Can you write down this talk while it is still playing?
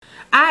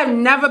I've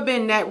never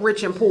been that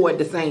rich and poor at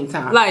the same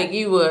time. Like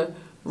you were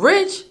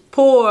rich,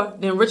 poor,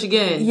 then rich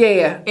again.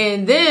 Yeah.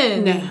 And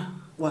then... Nah.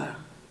 What?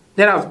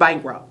 Then I was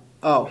bankrupt.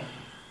 Oh.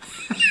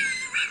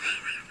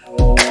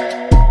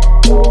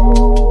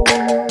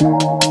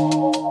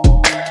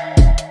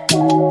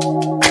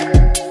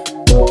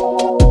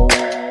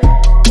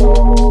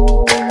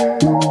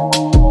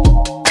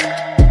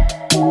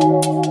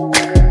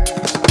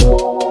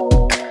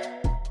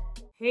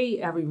 Hey,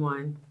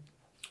 everyone.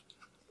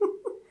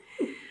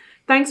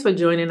 Thanks for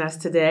joining us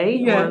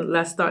today on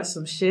Let's Start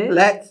Some Shit.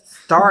 Let's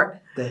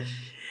start the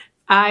shit.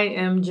 I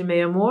am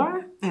Jamaya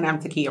Moore. And I'm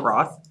Takia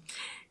Ross.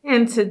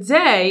 And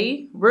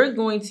today we're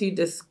going to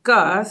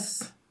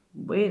discuss...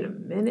 Wait a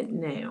minute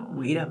now.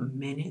 Wait a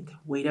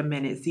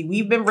minute. See,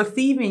 we've been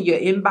receiving your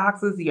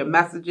inboxes, your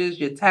messages,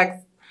 your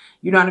texts,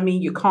 you know what I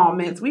mean, your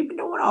comments. We've been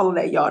doing all of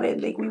that. Y'all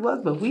didn't think we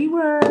was, but we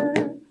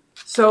were.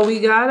 So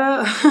we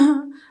got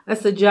a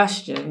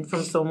suggestion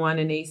from someone,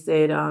 and they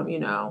said,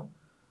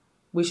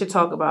 we should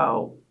talk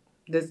about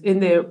this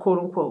in their quote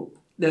unquote.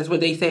 That's what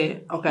they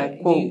said. Okay.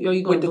 Quote. Are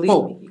you going to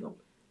believe me?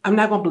 I'm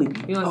not going to believe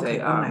you. You're going to say,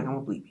 I'm not going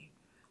to believe you.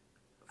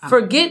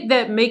 Forget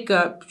that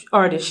makeup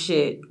artist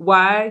shit.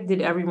 Why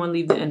did everyone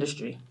leave the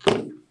industry?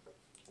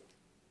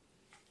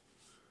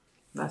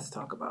 Let's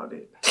talk about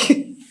it.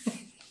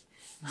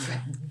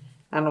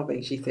 I don't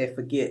think she said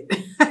forget.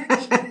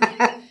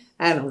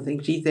 I don't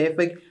think she said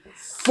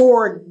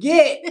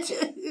forget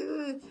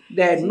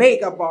that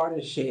makeup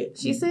artist shit.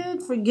 She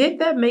said, forget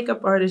that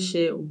makeup artist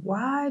shit.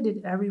 Why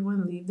did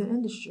everyone leave the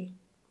industry?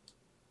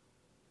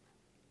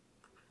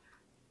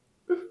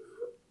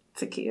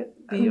 Takia.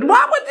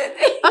 Why would they?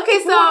 Okay,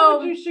 so why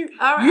would you shoot?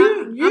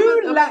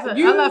 You left.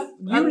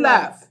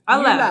 I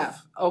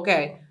left.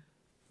 Okay.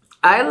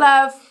 I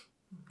left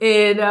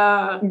in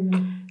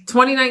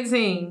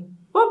 2019.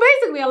 Well,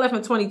 basically, I left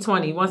in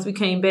 2020. Once we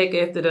came back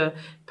after the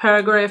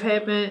paragraph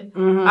happened,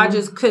 I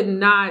just could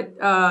not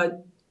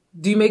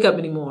do makeup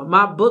anymore.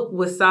 My book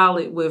was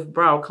solid with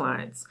brow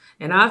clients.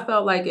 And I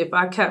felt like if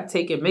I kept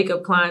taking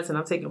makeup clients and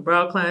I'm taking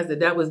brow clients,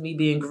 that was me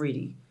being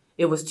greedy.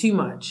 It was too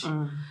much.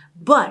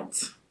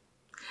 But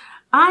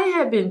I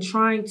had been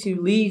trying to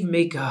leave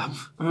makeup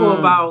for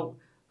about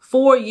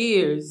 4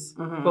 years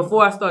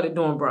before I started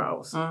doing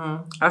brows.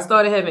 I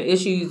started having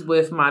issues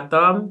with my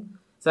thumb.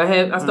 So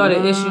I started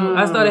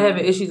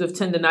having issues with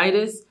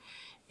tendinitis,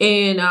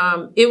 and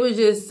it was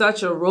just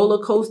such a roller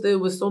coaster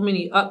with so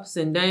many ups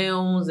and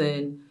downs,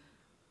 and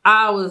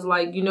I was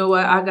like, you know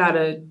what, I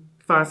gotta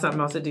find something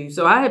else to do.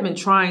 So I had been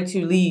trying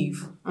to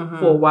leave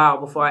for a while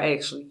before I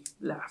actually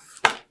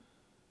left.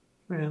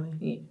 Really?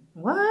 Yeah.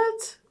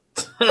 What?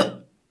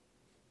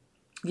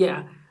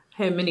 Yeah,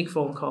 I had many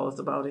phone calls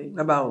about it.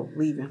 About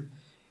leaving.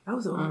 I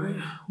was alright.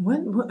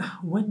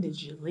 When did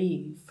you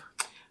leave?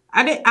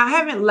 I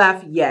haven't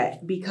left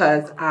yet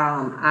because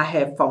I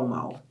have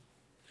FOMO.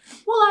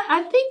 Well,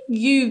 I think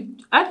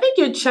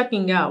you're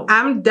checking out.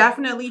 I'm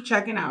definitely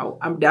checking out.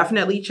 But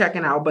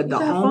the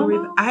only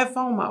reason I have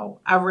FOMO.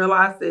 I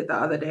realized it the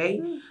other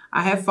day.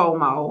 I have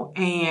FOMO,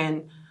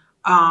 and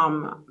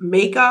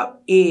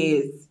makeup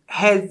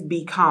has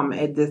become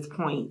at this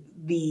point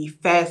the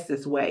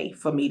fastest way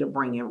for me to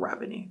bring in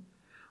revenue.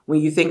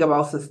 When you think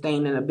about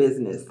sustaining a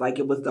business, like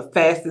it was the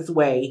fastest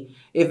way.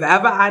 If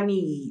ever I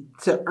need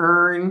to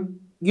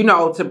earn,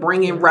 to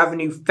bring in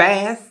revenue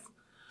fast,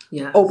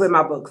 open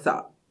my books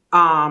up.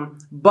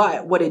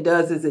 But what it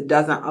does is it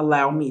doesn't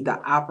allow me the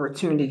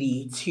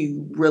opportunity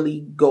to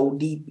really go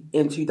deep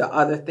into the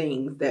other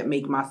things that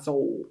make my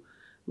soul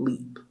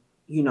leap.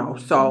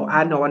 So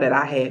I know that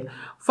I had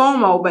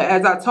FOMO, but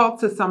as I talk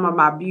to some of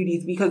my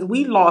beauties, because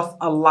we lost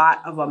a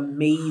lot of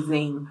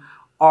amazing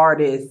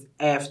artists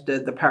after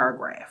the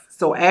paragraph.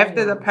 So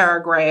after the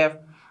paragraph,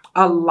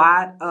 a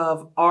lot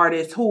of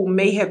artists who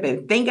may have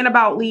been thinking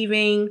about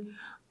leaving,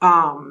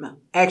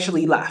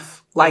 actually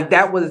left. Like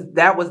that was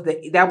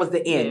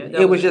the end.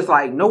 It was just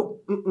like,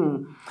 nope.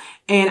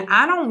 And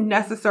I don't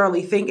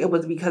necessarily think it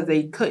was because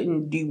they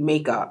couldn't do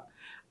makeup.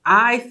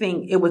 I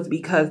think it was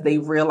because they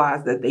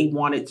realized that they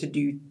wanted to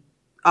do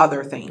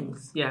other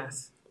things.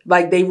 Yes.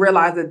 Like they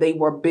realized that they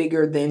were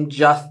bigger than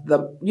just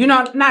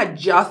not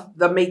just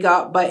the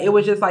makeup, but it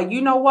was just like,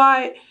 you know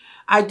what?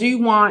 I do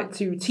want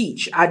to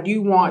teach. I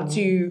do want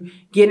to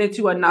get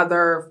into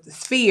another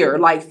sphere.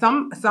 Like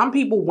some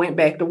people went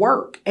back to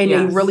work and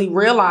they really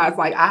realized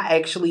like, I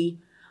actually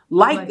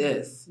like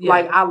this. Yeah.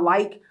 Like I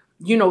like,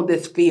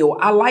 this field.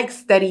 I like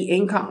steady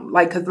income.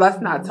 Like, cause let's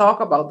not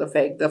talk about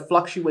the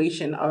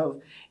fluctuation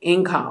of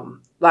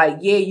income. Like,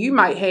 yeah, you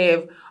might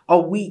have a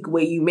week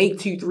where you make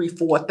 $2,000,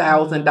 $3,000,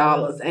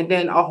 $4,000, and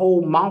then a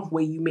whole month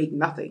where you make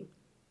nothing.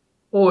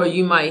 Or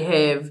you might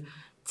have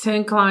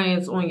 10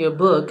 clients on your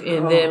book,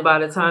 and then by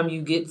the time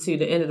you get to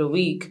the end of the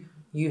week,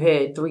 you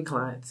had 3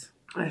 clients.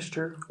 That's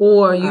true.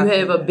 Or you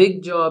have a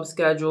big job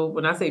scheduled.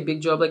 When I say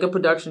big job, like a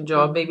production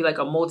job, maybe like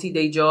a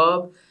multi-day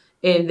job,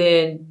 and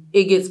then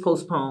it gets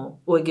postponed,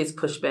 or it gets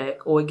pushed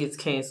back, or it gets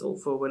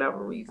canceled for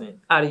whatever reason,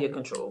 out of your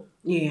control.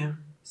 Yeah.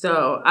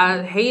 So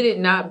I hated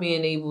not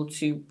being able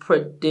to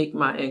predict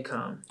my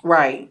income.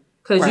 Right.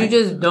 Because you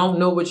just don't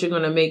know what you're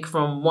going to make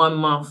from one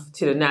month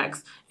to the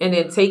next. And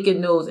then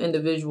taking those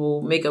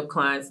individual makeup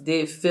clients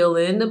did fill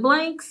in the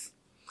blanks.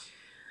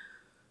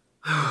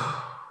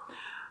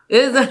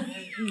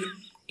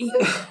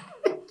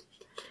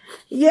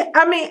 Yeah,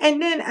 I mean,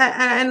 and then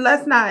and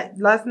let's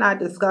not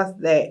discuss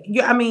that.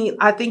 I mean,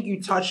 I think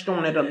you touched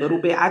on it a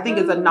little bit. I think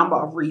it's a number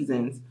of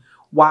reasons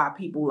why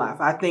people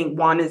left. I think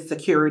one is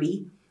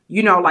security.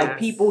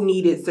 People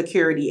needed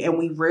security, and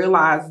we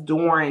realized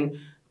during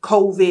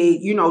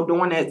COVID,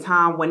 during that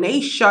time when they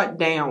shut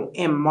down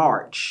in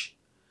March,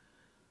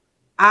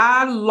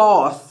 I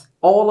lost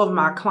all of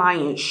my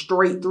clients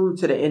straight through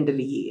to the end of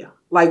the year.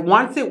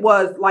 Once it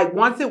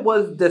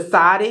was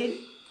decided,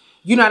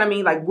 you know what I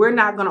mean? We're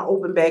not going to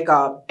open back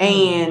up.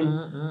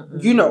 And,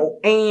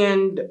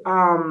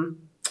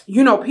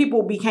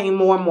 people became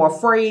more and more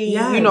afraid,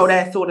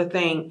 that sort of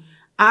thing.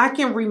 I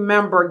can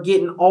remember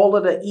getting all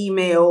of the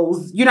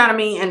emails, you know what I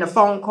mean? And the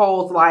phone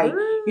calls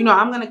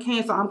I'm going to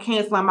cancel. I'm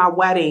canceling my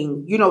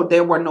wedding.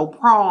 There were no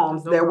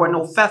proms. There were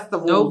no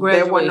festivals. No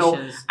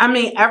graduations.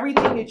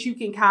 Everything that you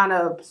can kind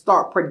of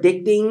start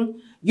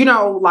predicting,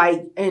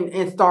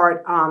 and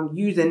start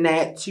using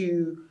that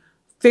to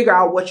figure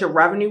out what your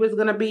revenue is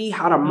going to be,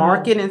 how to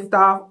market and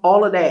stuff.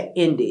 All of that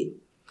ended.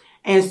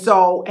 And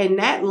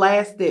that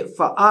lasted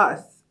for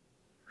us.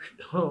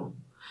 Oh.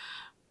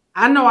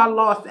 I know I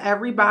lost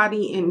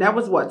everybody, and that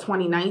was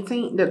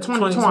 2019?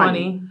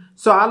 2020.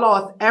 So I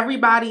lost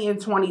everybody in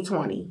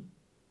 2020.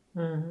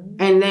 Mm-hmm.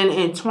 And then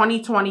in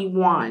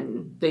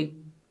 2021, the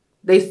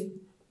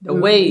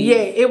wave. Yeah,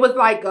 it was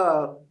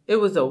it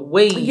was a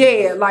wave.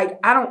 Yeah,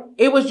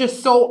 it was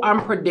just so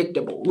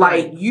unpredictable.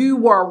 Right. You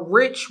were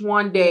rich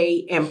one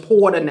day and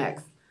poor the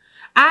next.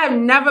 I have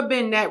never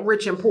been that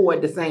rich and poor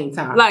at the same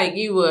time.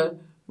 You were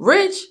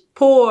rich,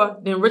 poor,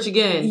 then rich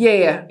again.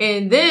 Yeah.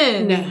 And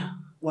then...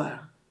 Wow.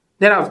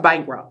 Then I was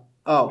bankrupt.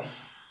 Oh.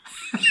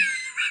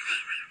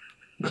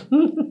 That's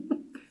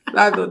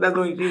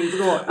what you was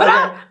going. But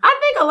I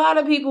think a lot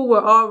of people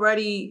were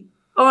already,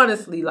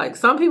 honestly,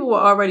 some people were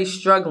already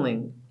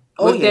struggling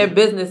with their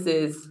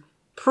businesses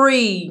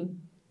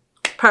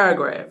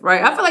pre-paragraph,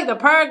 right? I feel like the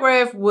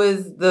paragraph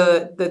was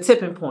the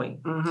tipping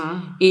point.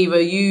 Mm-hmm.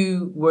 Either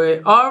you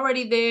were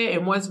already there,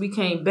 and once we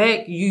came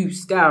back, you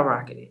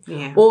skyrocketed.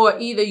 Yeah. Or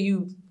either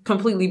you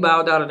completely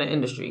bowed out of the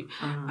industry.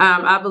 Mm-hmm.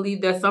 I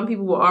believe that some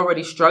people were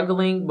already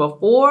struggling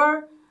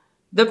before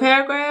the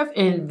paragraph,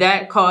 and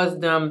that caused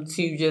them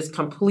to just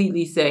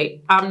completely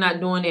say, I'm not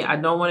doing it. I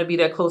don't want to be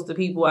that close to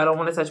people. I don't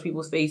want to touch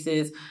people's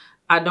faces.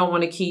 I don't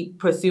want to keep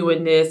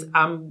pursuing this.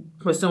 I'm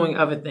pursuing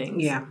other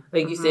things. Yeah.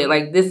 Like you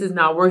said, this is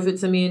not worth it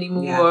to me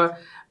anymore. Yeah.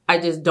 I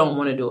just don't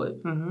want to do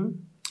it. Mm-hmm.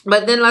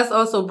 But then let's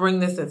also bring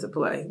this into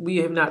play. We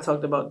have not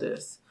talked about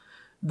this.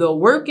 The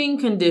working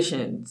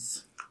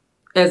conditions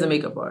as a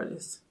makeup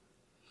artist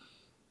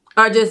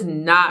are just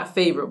not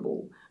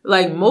favorable.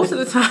 Most of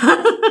the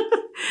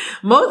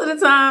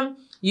time,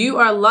 you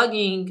are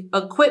lugging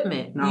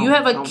equipment. No, you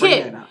have a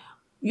kit.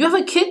 You have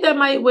a kit that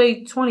might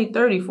weigh 20,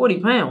 30, 40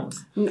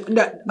 pounds.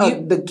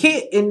 The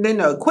kit and then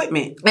the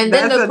equipment. And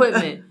then the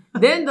equipment.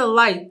 Then the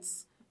lights.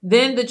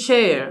 Then the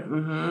chair.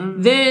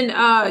 Mm-hmm.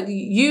 Then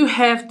you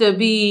have to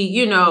be,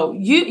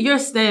 your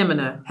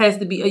stamina has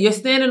to be, you're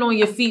standing on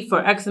your feet for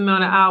X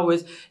amount of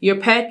hours. You're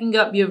packing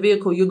up your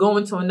vehicle. You're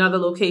going to another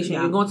location.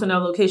 Yeah. You're going to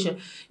another location.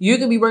 You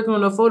could be working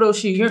on a photo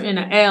shoot. You're in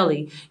an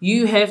alley.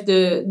 You have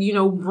to,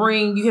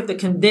 you have to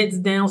condense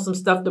down some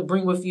stuff to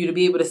bring with you to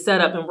be able to set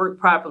up and work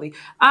properly.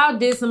 I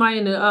did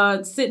somebody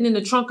sitting in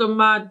the trunk of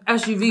my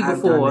SUV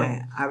before.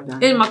 I've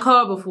done in that. my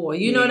car before.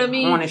 You know what I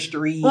mean? On the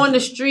street. You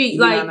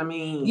know what I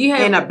mean? You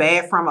have, in a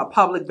bathroom, a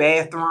public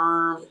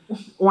bathroom,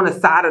 on the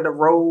side of the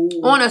road,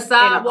 on a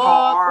sidewalk, in a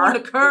car, on the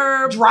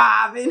curb,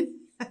 driving.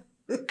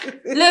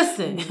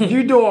 Listen,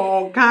 you do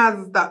all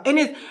kinds of stuff,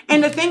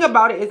 and the thing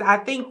about it is, I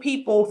think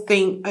people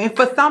think, and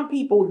for some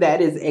people,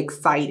 that is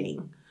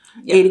exciting.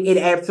 Yes. It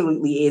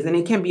absolutely is, and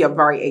it can be a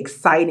very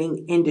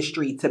exciting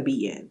industry to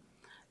be in.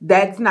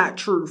 That's not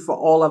true for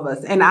all of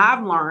us. And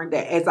I've learned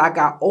that as I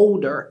got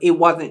older, it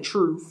wasn't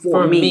true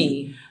for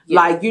me.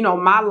 Yes.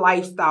 My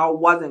lifestyle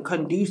wasn't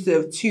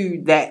conducive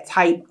to that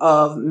type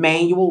of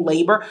manual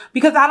labor,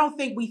 because I don't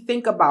think we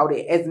think about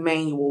it as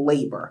manual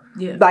labor.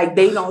 Yeah.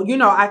 They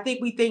don't, I think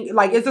we think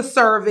it's a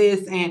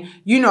service, and,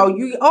 you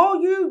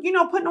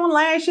putting on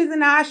lashes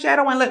and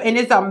eyeshadow and lip, and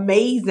it's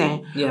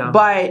amazing. Yeah.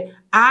 But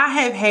I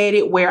have had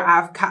it where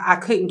I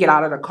couldn't get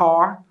out of the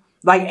car.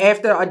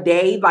 After a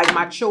day,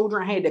 my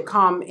children had to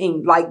come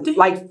and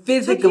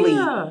physically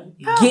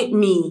get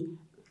me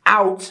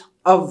out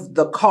of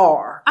the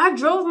car. I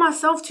drove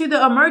myself to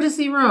the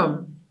emergency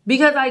room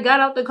because I got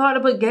out the car to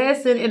put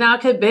gas in, and I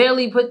could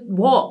barely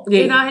walk.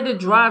 Yeah. And I had to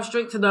drive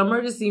straight to the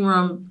emergency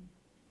room.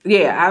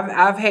 Yeah,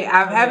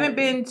 haven't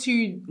been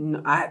to,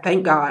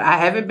 thank God, I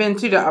haven't been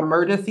to the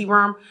emergency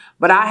room,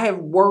 but I have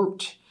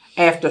worked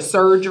after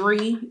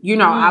surgery. You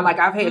know,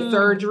 I've had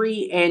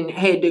surgery and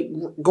had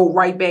to go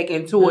right back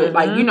into it.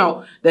 Like, you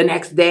know, the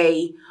next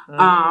day.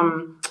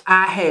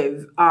 I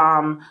have,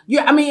 I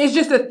mean, it's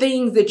just the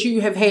things that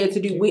you have had to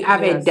do.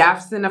 I've had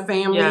deaths in the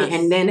family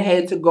and then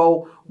had to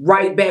go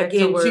right back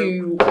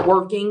into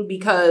working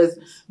because,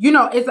 you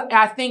know,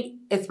 I think,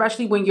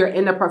 especially when you're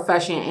in the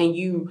profession and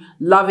you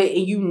love it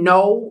and you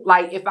know,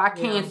 like, if I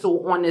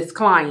cancel on this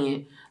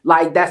client,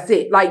 like, that's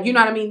it. Like, you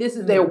know what I mean? This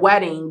is their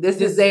wedding.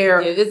 This is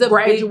their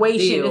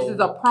graduation. This is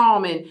a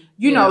prom. And,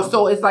 you know,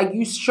 so it's like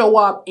you show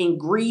up in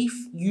grief.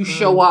 You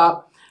show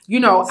up. You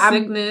know,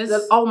 sickness.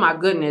 Oh my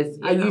goodness.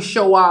 Yeah. You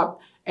show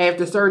up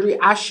after surgery.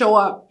 I show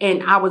up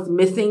and I was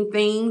missing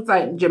things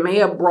like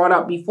Jamaya brought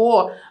up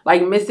before,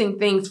 like missing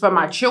things for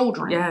my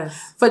children.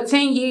 Yes. For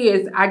 10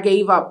 years, I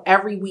gave up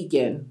every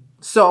weekend.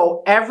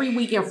 So every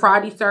weekend,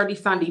 Friday, Saturday,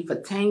 Sunday, for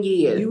 10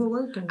 years. You were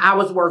working. I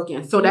was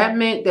working. So that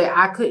meant that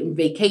I couldn't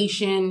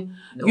vacation.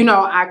 Nope. You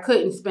know, I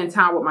couldn't spend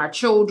time with my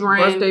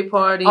children. Birthday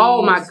parties.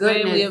 Oh my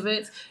goodness. Family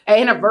events.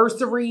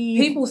 Anniversaries.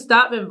 People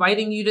stop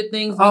inviting you to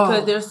things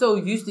because they're so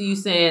used to you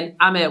saying,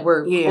 I'm at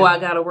work or I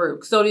gotta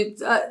work. So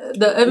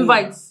the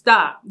invites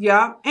stop.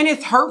 Yeah. And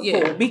it's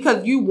hurtful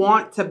because you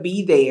want to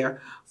be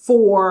there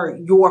for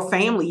your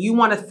family. You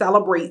want to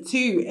celebrate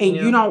too, and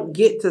you don't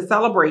get to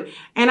celebrate.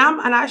 And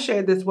I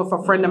shared this with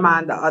a friend of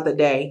mine the other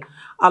day.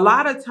 A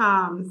lot of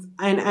times,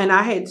 and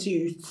I had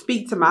to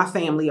speak to my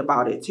family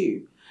about it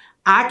too.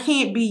 I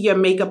can't be your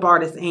makeup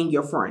artist and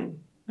your friend.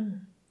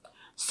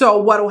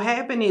 So what'll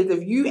happen is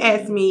if you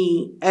ask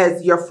me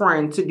as your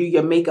friend to do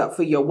your makeup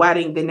for your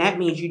wedding, then that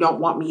means you don't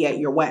want me at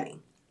your wedding.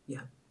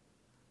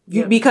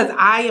 Because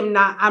I'm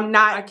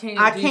not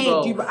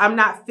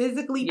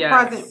physically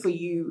present for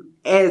you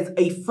as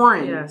a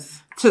friend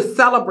to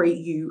celebrate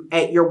you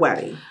at your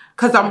wedding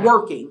because I'm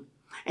working.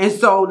 And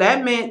so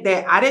that meant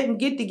that I didn't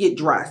get to get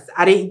dressed.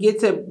 I didn't get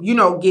to, you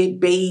know,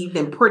 get bathed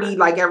and pretty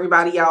like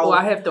everybody else. Oh,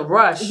 I have to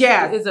rush.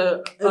 Yes. It's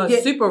a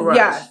super rush.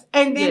 Yes.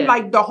 And then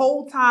like the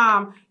whole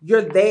time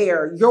you're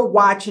there, you're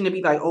watching to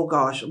be like, oh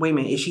gosh, wait a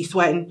minute. Is she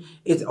sweating?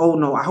 Oh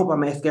no, I hope my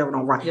mascara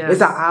don't run. Yes.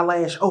 It's her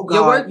eyelash. Oh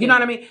God. You know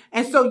what I mean?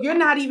 And so you're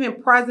not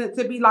even present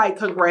to be like,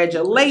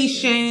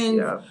 congratulations.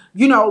 Yeah.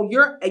 You know,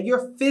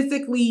 you're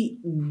physically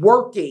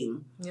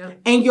working. Yeah.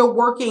 And you're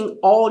working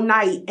all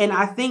night. And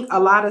I think a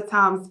lot of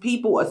times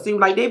people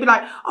assume like, they be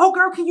like, oh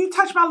girl, can you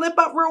touch my lip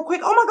up real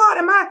quick? Oh my God,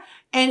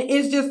 and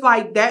it's just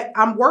like that.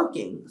 I'm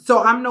working.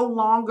 So I'm no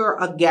longer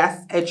a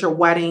guest at your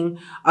wedding,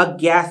 a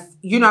guest,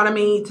 you know what I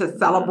mean, to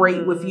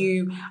celebrate with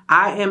you.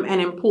 I am an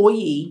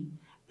employee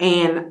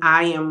and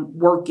I am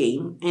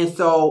working. And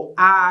so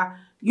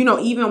you know,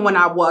 even when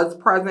I was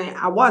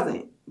present, I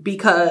wasn't.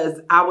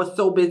 Because I was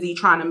so busy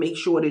trying to make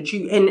sure that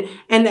you, and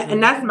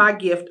that's my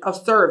gift of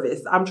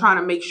service. I'm trying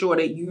to make sure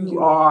that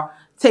you are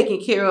taken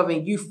care of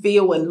and you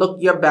feel and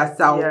look your best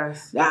self.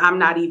 Yes. That I'm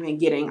not even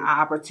getting an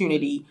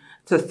opportunity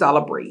to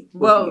celebrate.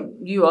 Well,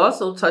 you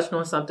also touched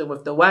on something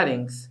with the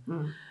weddings.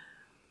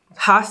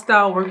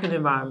 Hostile working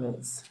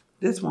environments.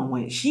 This one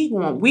went,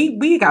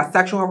 we got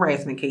sexual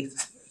harassment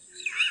cases.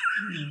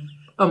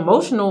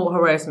 Emotional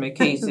harassment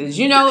cases.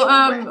 You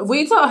know,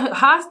 we talk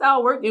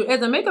hostile work.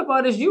 As a makeup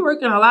artist, you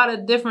work in a lot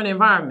of different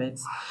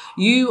environments.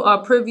 You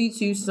are privy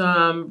to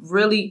some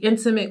really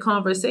intimate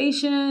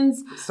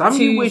conversations. Some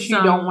you wish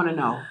you don't want to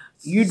know.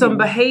 Some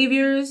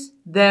behaviors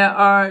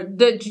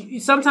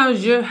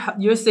sometimes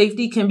your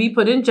safety can be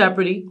put in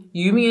jeopardy.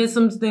 You mean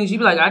some things you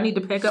be like, I need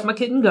to pack up my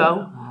kit and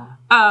go.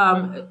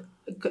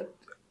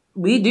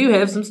 We do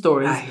have some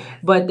stories,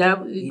 but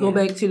go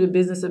back to the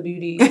Business of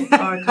Beauty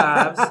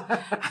archives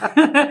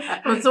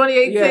from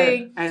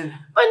 2018. Yeah.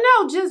 But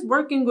no, just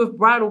working with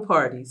bridal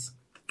parties.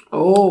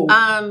 Oh,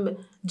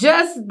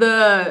 just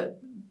the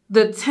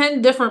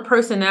 10 different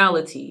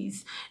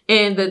personalities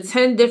and the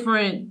 10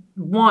 different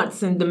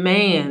wants and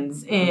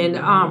demands and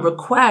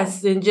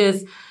requests and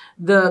just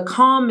the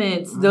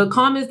comments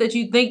that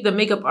you think the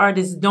makeup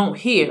artists don't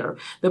hear.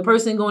 The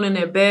person going in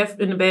the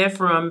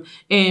bathroom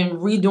and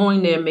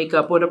redoing their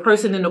makeup, or the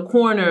person in the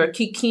corner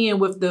kikiing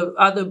with the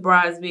other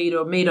bridesmaid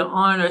or maid of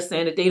honor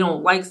saying that they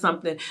don't like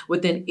something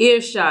within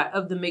earshot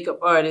of the makeup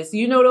artist.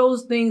 You know,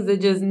 those things are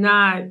just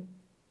not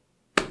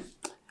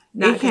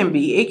it can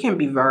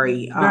be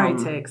very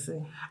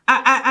taxing.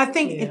 I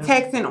think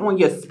taxing on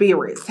your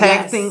spirits,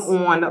 taxing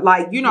on,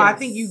 like, you know, I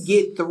think you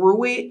get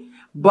through it.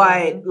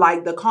 But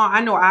like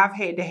I know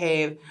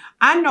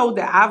I know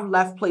that I've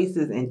left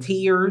places in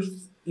tears,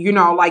 you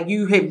know, like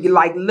you have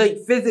like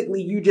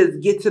physically you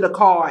just get to the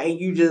car and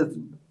you just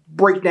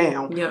break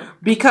down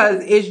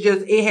because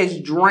it has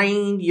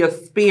drained your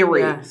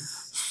spirit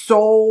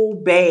so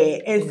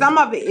bad. And some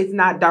of it is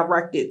not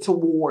directed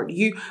toward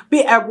you.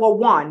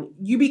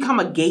 You become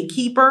a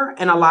gatekeeper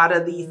in a lot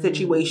of these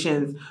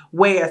situations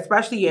where,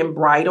 especially in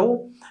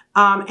bridal,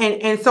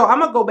 and so I'm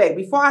gonna go back.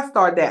 Before I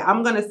start that,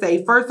 I'm gonna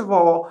say, first of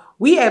all,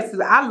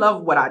 I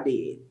love what I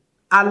did.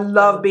 I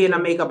love being a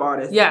makeup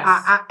artist. Yes.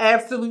 I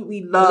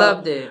absolutely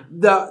loved it.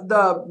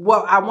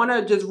 I want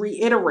to just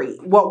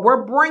reiterate what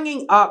we're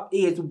bringing up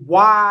is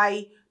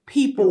why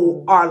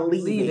people are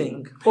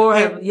leaving or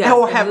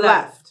have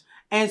left.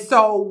 And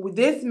so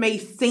this may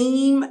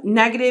seem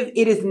negative.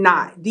 It is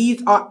not.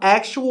 These are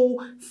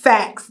actual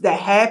facts that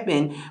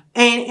happen.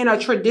 And in a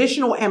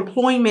traditional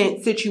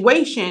employment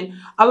situation,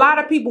 a lot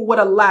of people would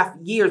have left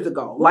years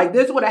ago. Like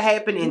this would have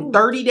happened in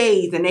 30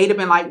 days and they'd have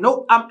been like,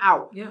 nope, I'm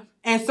out. Yeah.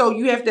 And so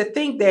you have to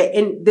think that,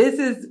 and this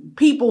is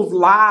people's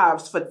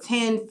lives for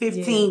 10,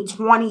 15,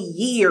 20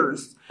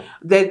 years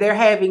that they're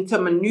having to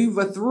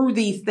maneuver through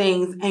these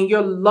things, and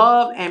your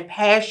love and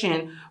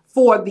passion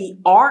for the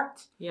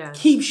art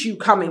keeps you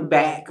coming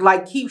back,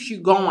 like keeps you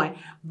going.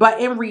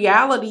 But in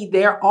reality,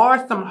 there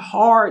are some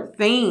hard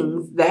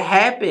things that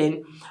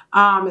happen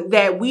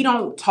that we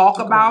don't talk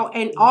about.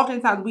 And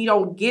oftentimes we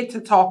don't get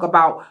to talk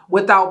about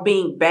without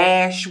being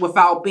bashed,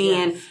 without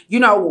being,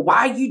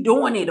 why are you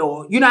doing it?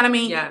 Or, you know what I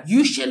mean?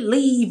 You should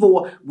leave,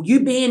 or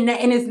you being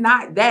that. And it's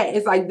not that.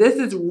 It's like, this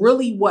is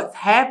really what's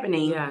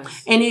happening.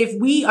 And if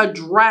we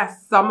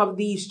address some of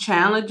these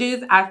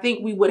challenges, I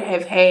think we would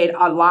have had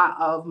a lot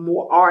of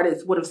more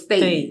artists would have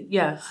stayed.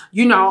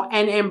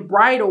 And in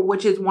bridal,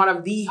 which is one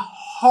of the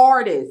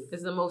hardest.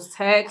 It's the most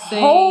taxing.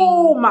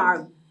 Oh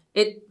my.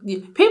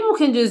 People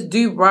can just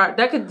do bridal.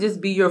 That could just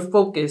be your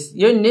focus.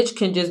 Your niche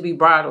can just be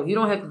bridal. You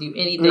don't have to do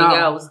anything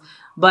else.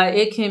 But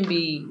it can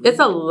be, it's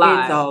a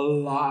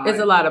lot. It's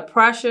a lot of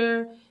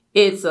pressure.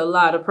 It's a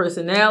lot of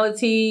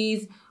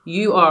personalities.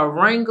 You are a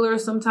wrangler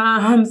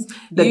sometimes.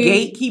 The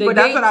gatekeeper.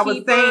 That's what I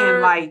was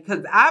saying. Like,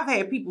 because I've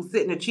had people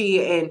sit in a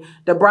chair and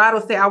the bride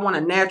will say, I want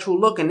a natural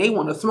look, and they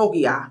want a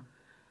smoky eye.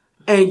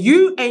 And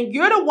you're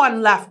the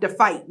one left to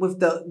fight with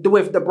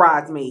the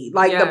bridesmaid.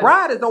 Like the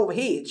bride is over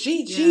here.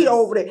 She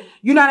over there.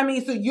 You know what I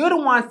mean? So you're the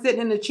one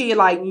sitting in the chair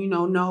like,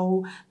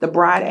 no, the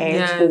bride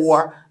asked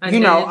for, a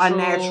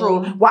natural.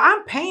 Well,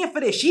 I'm paying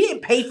for this. She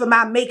didn't pay for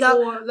my makeup.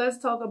 Or let's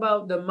talk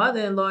about the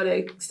mother-in-law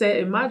that sat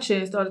in my chair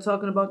and started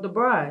talking about the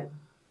bride.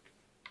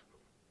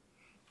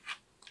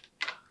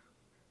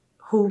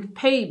 Who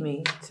paid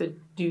me to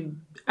do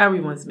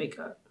everyone's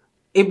makeup.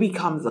 It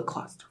becomes a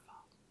cluster.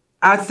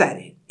 I said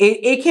it.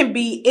 It can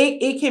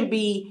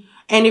be,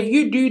 and if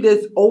you do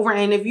this over,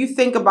 and if you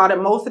think about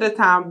it, most of the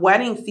time,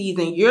 wedding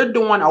season, you're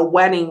doing a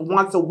wedding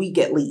once a week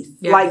at least.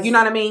 Yes. Like, you know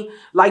what I mean?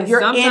 Like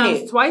you're sometimes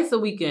in it. twice a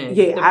weekend.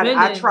 Yeah,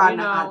 I try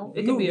not.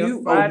 It could be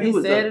a Friday,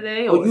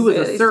 Saturday, or you was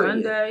Saturday, a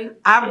certain Sunday.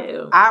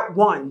 I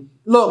won.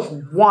 Look,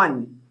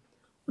 one,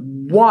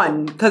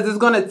 because it's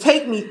gonna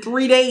take me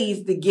 3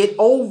 days to get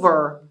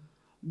over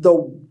the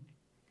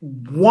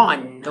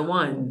one.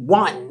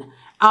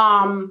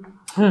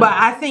 But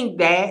I think,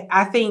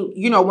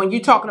 when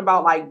you're talking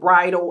about like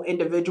bridal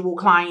individual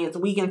clients,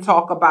 we can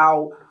talk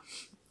about,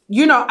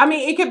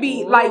 it could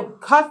be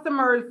like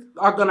customers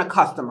are going to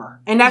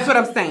customer. And that's what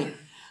I'm saying.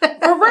 For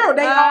real,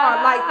 they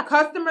are. Like,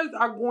 customers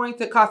are going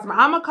to customer.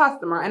 I'm a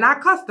customer, and I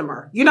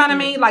customer. You know what I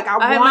mean? Like,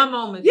 I have my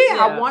moments.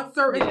 I want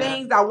certain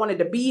things. I wanted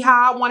to be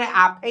how I wanted.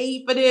 I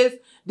paid for this.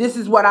 This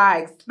is what I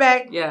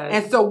expect.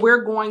 And so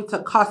we're going to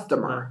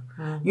customer.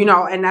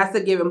 And that's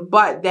a given.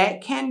 But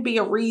that can be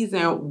a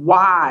reason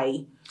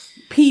why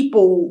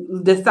people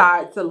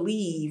decide to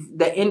leave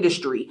the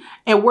industry.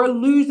 And we're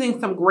losing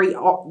some great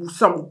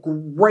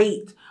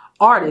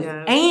artists.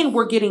 And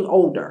we're getting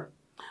older.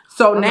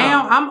 So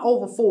now I'm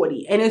over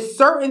 40, and it's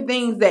certain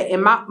things that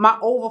in my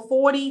over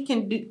 40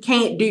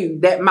 can't do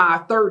that my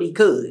 30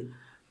 could.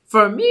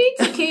 For me,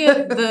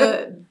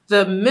 Takia,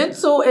 the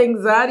mental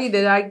anxiety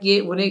that I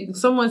get when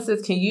someone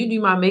says, "Can you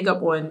do my makeup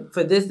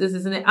for this,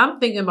 and that?" I'm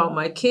thinking about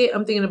my kit.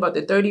 I'm thinking about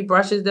the 30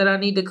 brushes that I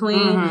need to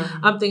clean.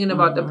 I'm thinking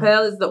about the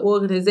palettes, the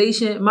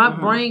organization. My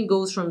brain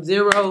goes from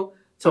 0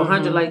 to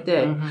 100 like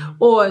that.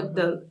 Or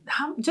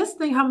just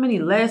think how many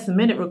last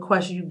minute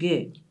requests you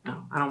get.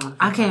 No, I don't want.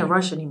 I can't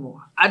rush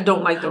anymore. I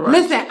don't like the rush.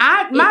 Listen,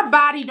 my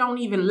body don't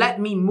even let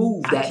me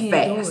move that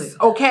fast.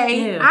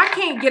 Okay, I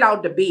can't get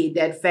out the bed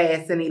that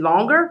fast any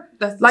longer.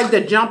 Like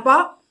to jump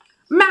up.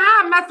 Man,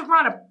 I mess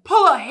around and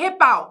pull a hip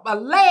out, a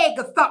leg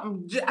or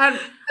something. I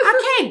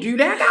can't do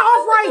that. I got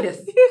arthritis.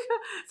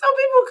 Some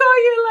people call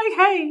you like,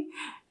 "Hey,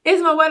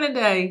 it's my wedding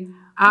day.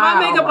 My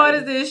makeup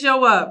artist didn't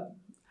show up.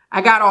 I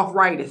got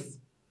arthritis."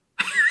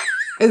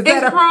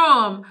 It's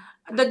prom.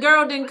 The makeup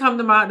artist didn't come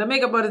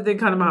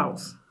to my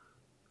house.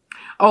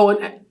 Oh,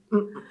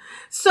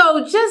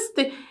 so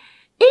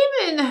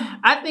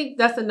I think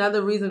that's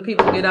another reason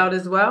people get out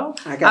as well.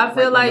 I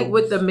feel like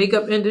with the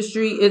makeup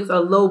industry, it's a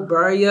low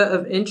barrier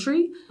of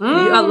entry.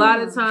 A lot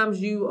of times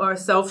you are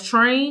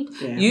self-trained.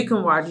 You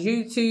can watch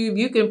YouTube.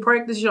 You can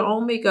practice your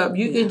own makeup.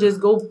 You can just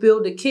go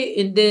build a kit,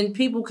 and then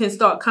people can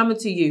start coming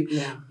to you.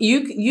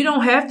 You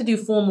don't have to do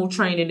formal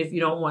training if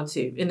you don't want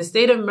to. In the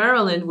state of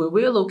Maryland, where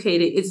we're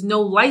located, it's no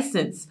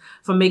license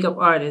for makeup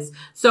artists.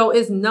 So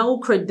it's no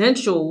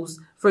credentials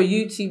for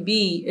you to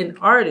be an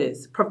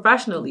artist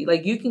professionally.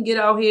 Like, you can get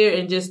out here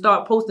and just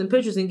start posting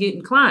pictures and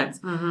getting clients.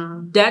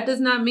 That does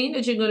not mean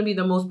that you're going to be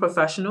the most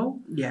professional,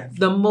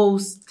 the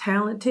most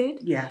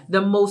talented,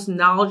 the most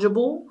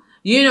knowledgeable,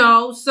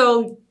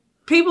 so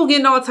people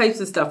getting all types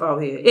of stuff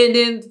out here. And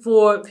then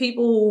for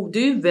people who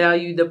do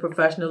value the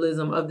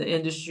professionalism of the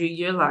industry,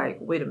 you're like,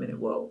 wait a minute,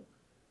 whoa.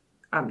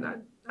 I'm not.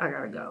 I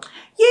gotta go.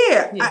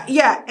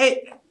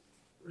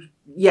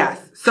 Yes.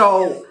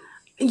 So,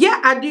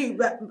 I do.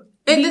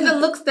 And then the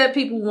looks that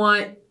people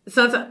want,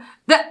 sometimes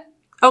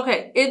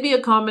it'd be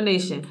a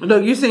combination. No,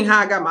 you seen how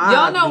I got my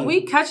y'all know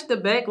we catch the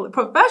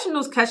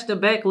professionals catch the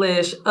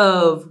backlash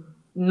of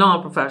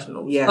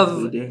non-professionals. Yes,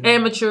 of we do.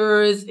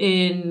 Amateurs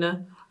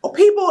in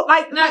people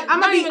like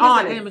I'm gonna be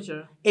honest.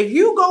 Amateur. If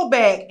you go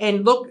back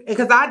and look,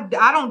 because I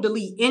don't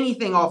delete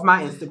anything off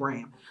my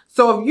Instagram.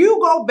 So if you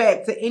go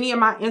back to any of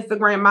my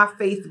Instagram, my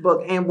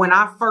Facebook, and when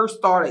I first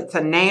started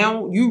to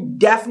now, you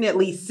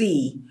definitely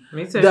see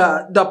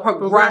the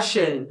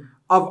progression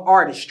of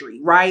artistry,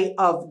 right?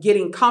 Of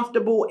getting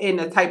comfortable in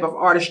the type of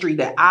artistry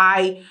that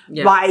I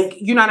like,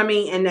 you know what I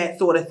mean? And that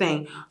sort of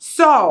thing.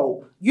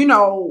 So,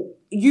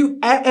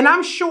 and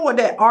I'm sure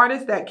that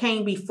artists that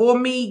came before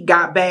me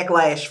got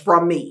backlash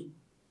from me.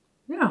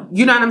 Yeah.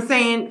 You know what I'm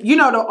saying?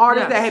 The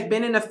artists that had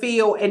been in the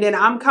field, and then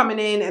I'm coming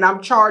in and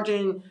I'm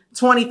charging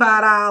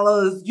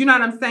 $25, you know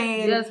what I'm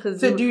saying? Yes, because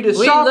to do the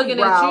we Sharpie looking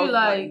brows, at you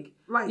like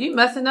you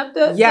messing up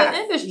the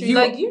industry.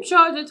 You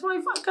charging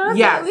 $25,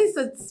 at least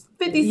it's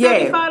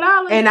 $50,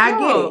 $75. And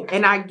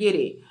I get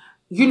it.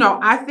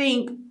 I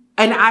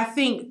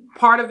think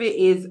part of it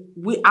is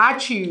I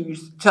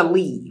choose to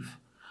leave.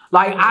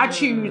 I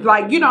choose,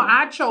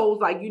 I chose,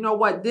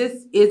 what,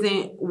 this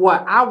isn't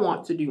what I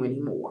want to do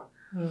anymore.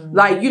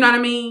 You know what I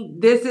mean?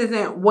 This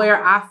isn't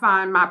where I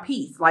find my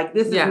peace.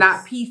 This is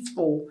not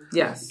peaceful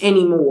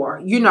anymore.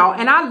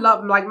 And I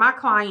love, my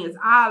clients.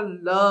 I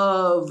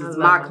love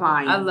my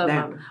clients. I love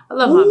my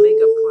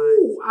makeup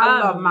clients. I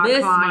love my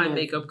clients. My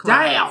makeup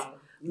clients.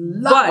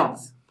 Damn. Love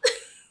them.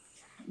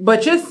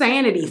 But just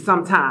sanity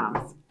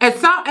sometimes. And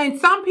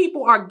some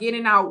people are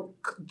getting out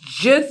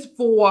just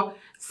for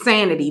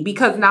sanity,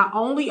 because not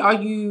only are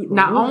you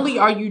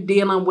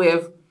dealing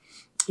with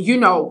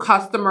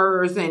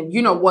customers and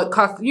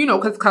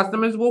because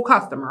customers will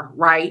customer,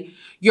 right?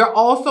 You're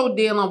also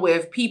dealing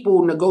with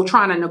people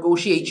trying to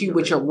negotiate you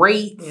with your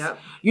rates. Yep.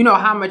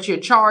 How much you're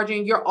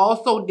charging. You're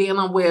also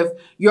dealing with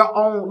your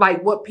own,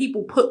 what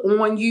people put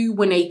on you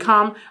when they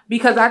come.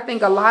 Because I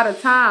think a lot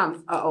of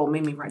times,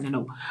 made me write a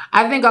note.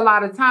 I think a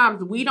lot of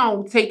times we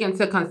don't take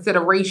into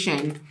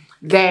consideration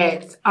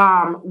that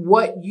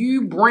what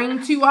you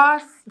bring to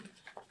us,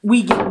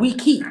 we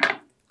keep.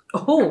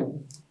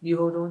 Oh, you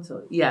hold on to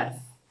it. Yes.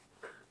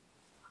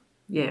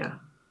 Yeah.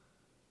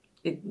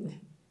 It's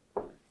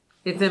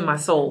in my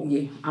soul.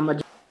 Yeah.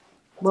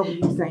 What were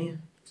you saying?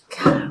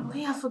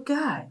 Golly, I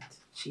forgot.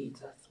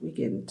 Jesus, we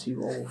getting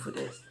too old for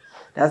this.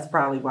 That's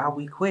probably why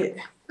we quit.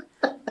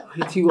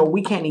 We're too old.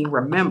 We can't even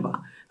remember.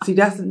 See,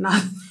 that's another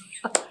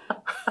thing.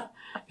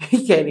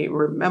 We can't even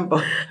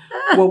remember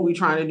what we're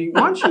trying to do.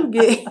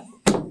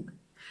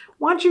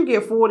 Once you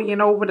get 40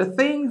 and over, the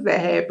things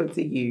that happen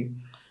to you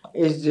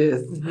is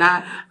just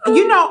not.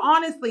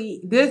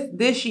 Honestly,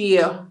 this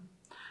year.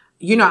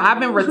 I've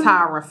been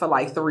retiring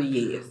for 3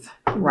 years,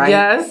 right?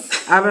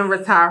 Yes. I've been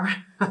retiring.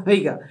 There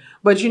you go.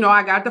 But,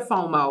 I got the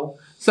FOMO.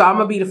 So I'm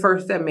going to be the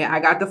first to admit I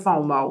got the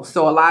FOMO.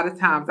 So a lot of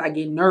times I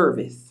get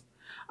nervous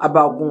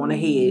about going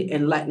ahead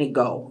and letting it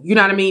go. You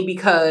know what I mean?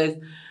 Because,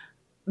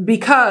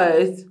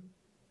 and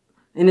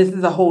this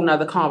is a whole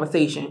nother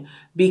conversation,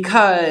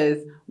 because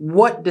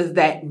what does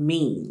that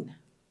mean?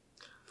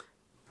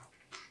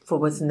 For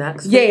what's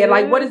next? Yeah,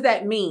 what does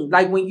that mean?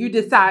 When you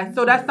decide,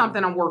 so that's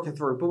something I'm working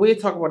through, but we'll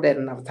talk about that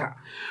another time.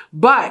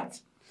 But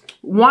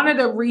one of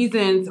the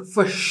reasons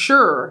for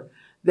sure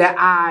that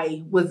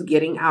I was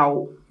getting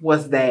out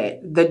was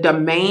that the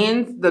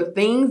demands, the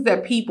things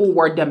that people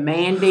were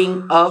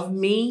demanding of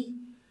me,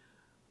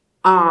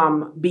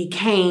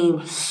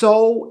 became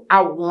so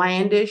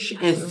outlandish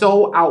and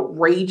so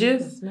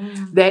outrageous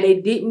that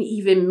it didn't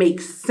even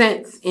make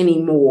sense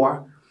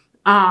anymore.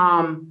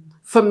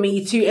 For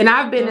me to, and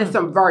I've been in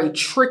some very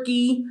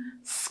tricky,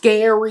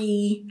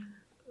 scary,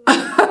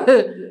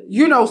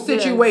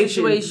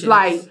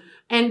 situations.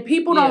 And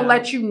people don't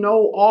let you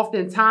know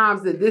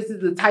oftentimes that this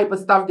is the type of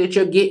stuff that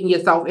you're getting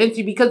yourself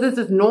into, because this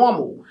is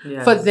normal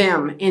for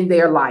them in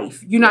their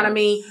life. You know what I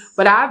mean?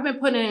 But I've been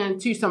put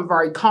into some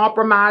very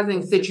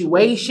compromising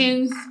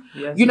situations.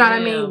 Yes, you know what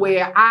I mean?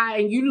 Where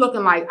you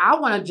looking like, I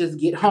want to just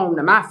get home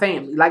to my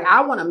family.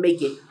 I want to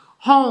make it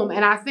home.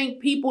 And I think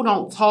people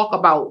don't talk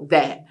about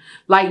that.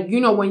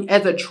 When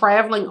as a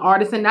traveling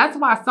artist, and that's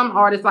why some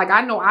artists,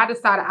 I know I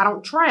decided I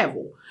don't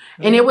travel.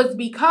 Mm-hmm. And it was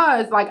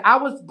because I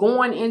was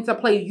going into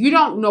places. You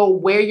don't know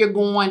where you're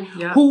going,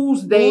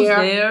 who's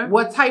there,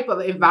 what type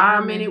of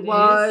environment it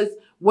was,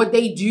 what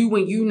they do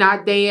when you're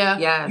not there.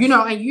 Yes.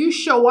 And you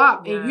show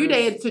up and you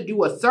there to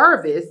do a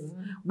service,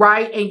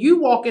 right? And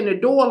you walk in the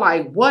door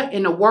what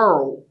in the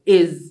world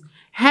is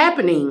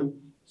happening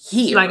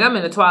here? I'm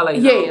in the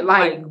twilight zone.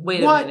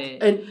 Wait a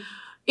minute. And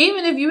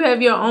even if you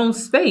have your own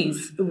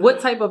space,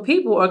 what type of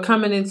people are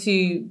coming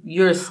into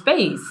your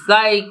space?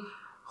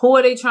 Who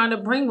are they trying to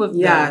bring with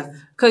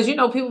them? Because,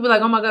 people be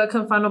like, oh my God, I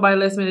couldn't find nobody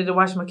last minute to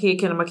watch my kid.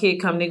 Can my kid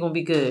come? They're going to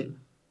be good.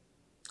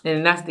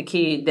 And that's the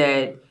kid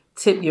that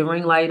tip your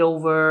ring light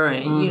over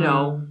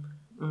and,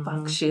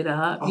 fuck shit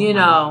up,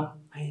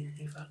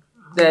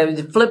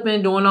 that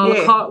flipping, doing all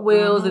the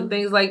cartwheels and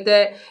things like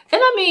that.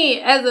 And I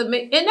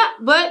mean,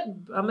 but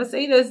I'm gonna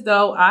say this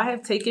though, I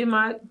have taken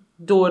my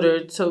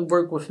daughter to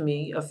work with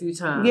me a few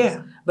times.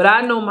 Yeah. But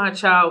I know my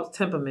child's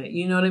temperament.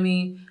 You know what I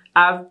mean?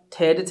 I've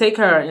had to take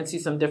her into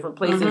some different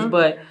places.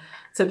 But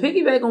to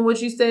piggyback on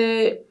what you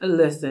said,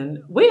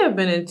 listen, we have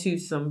been into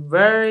some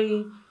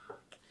very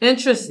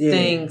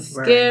interesting,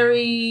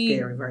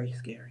 very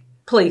scary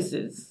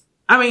places.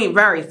 I mean,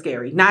 very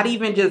scary. Not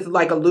even just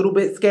like a little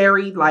bit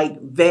scary, like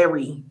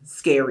very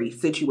scary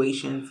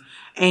situations.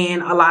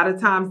 And a lot of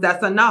times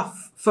that's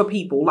enough for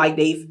people. Like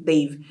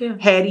they've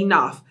had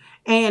enough.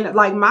 And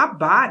like my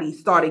body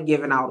started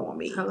giving out on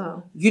me.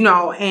 Hello. You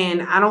know,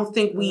 and I don't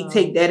think we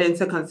take that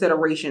into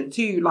consideration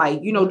too.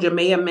 Like, you know,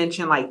 Jamaya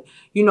mentioned like,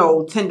 you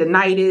know,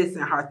 tendinitis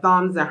and her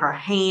thumbs and her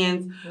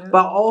hands. Yeah.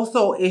 But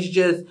also it's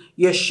just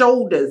your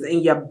shoulders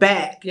and your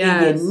back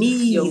and your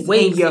knees your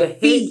weight, and your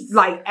feet, hips.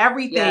 Like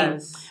everything.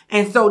 Yes.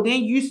 And so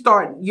then you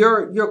start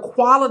your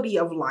quality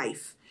of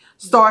life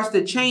starts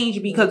to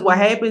change because what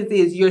happens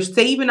is you're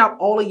saving up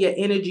all of your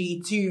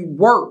energy to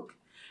work.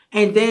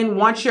 And then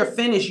once you're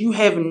finished, you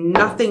have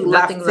nothing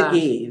left to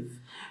give.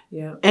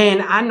 Yeah.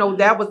 And I know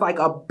that was like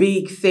a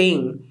big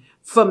thing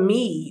for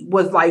me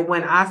was like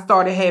when I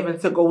started having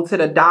to go to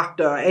the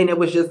doctor and it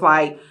was just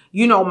like,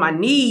 you know, my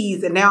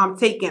knees and now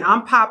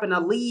I'm popping a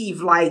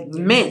leave like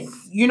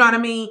mints. You know what I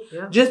mean?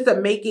 Yeah. Just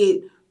to make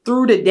it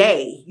through the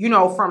day, you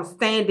know, from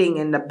standing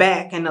and the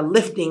back and the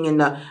lifting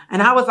and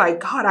I was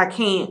like, God, I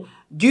can't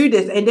do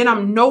this. And then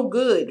I'm no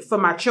good for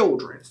my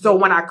children. So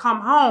when I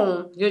come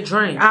home, you're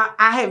drained.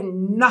 I have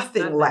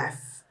nothing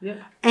left. Yeah.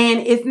 And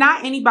it's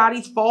not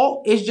anybody's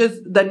fault. It's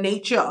just the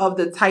nature of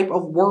the type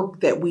of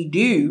work that we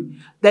do,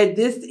 that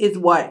this is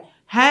what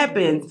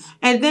happens.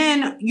 And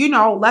then, you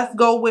know, let's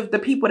go with the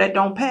people that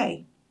don't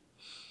pay.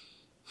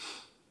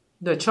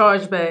 The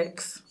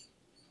chargebacks.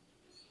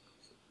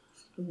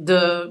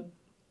 The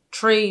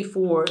trade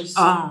force.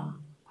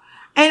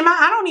 And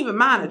I don't even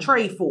mind a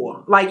trade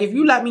for. Like, if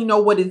you let me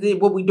know what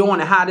we doing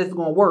and how this is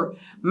going to work.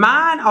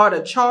 Mine are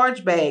the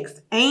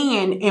chargebacks.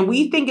 And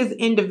we think it's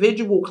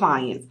individual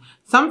clients.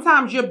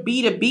 Sometimes your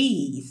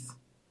B2Bs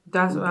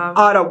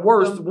are the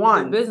worst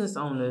ones. The business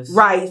owners.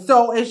 Right.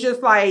 So it's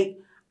just like,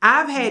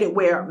 I've had it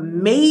where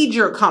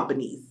major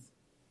companies,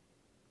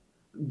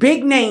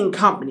 big name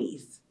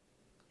companies,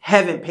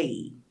 haven't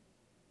paid.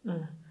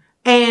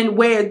 And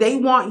where they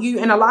want you,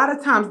 and a lot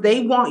of times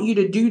they want you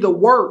to do the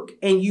work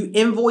and you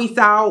invoice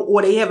out,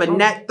 or they have a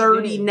net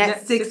 30,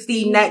 net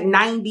 60, net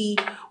 90,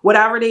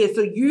 whatever it is.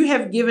 So you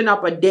have given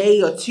up a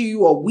day or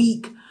two, a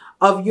week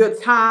of your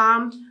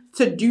time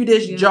to do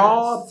this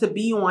job, to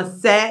be on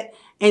set.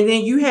 And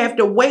then you have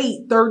to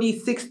wait 30,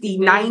 60,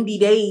 90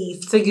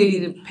 days to get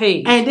you to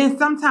pay. And then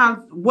sometimes,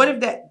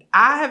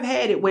 I have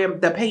had it where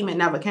the payment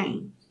never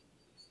came.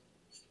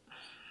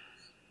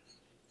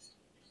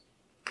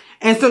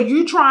 And so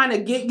you trying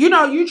to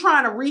you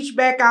trying to reach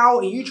back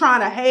out and you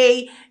trying to,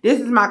 hey, this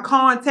is my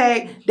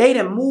contact. They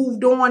done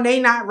moved on. They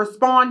not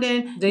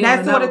responding.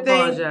 That sort of thing.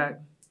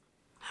 Project.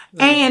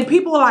 And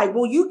people are like,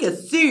 well, you can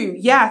sue.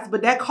 Yes,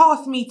 but that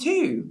costs me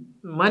too.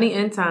 Money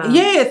and time.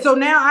 Yeah. So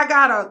now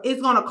it's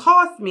going to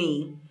cost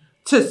me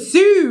to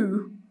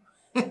sue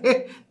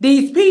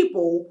these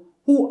people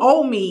who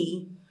owe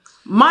me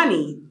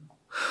money.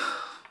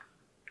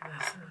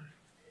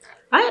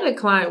 I had a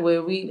client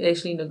where we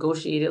actually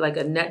negotiated like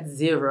a net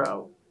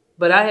 0,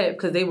 but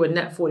because they were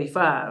net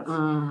 45.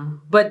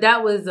 But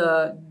that was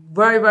a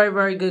very, very,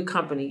 very good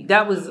company.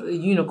 That was a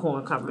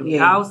unicorn company.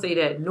 Yeah. I'll say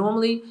that.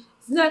 Normally,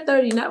 it's net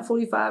 30, not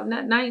 45,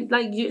 not 9,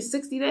 like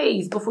 60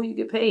 days before you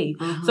get paid.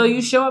 So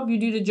you show up, you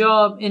do the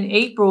job in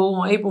April,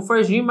 on April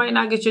 1st. You might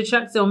not get your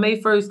check till May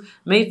 1st,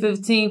 May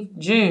 15th,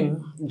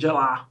 June.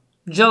 July.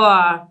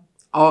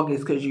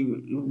 August, because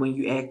when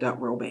you act up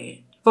real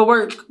bad. For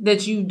work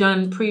that you've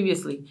done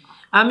previously.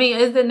 I mean,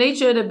 it's the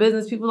nature of the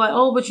business. People are like,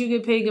 oh, but you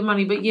get paid good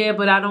money.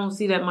 But I don't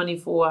see that money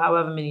for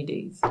however many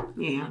days.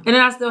 Yeah. And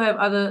then I still have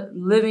other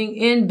living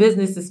in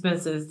business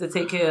expenses to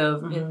take care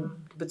of in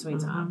between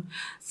time.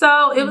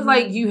 So it was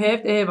like you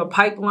have to have a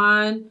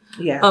pipeline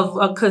of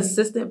a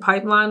consistent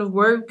pipeline of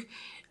work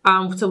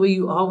to where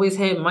you always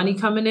have money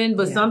coming in.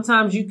 But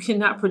sometimes you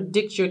cannot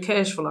predict your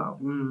cash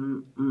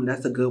flow.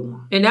 That's a good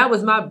one. And that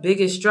was my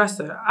biggest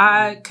stressor.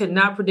 I could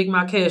not predict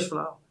my cash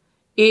flow.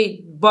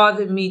 It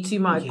bothered me to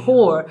my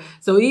core.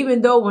 So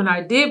even though when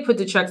I did put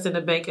the checks in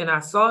the bank and I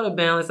saw the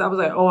balance, I was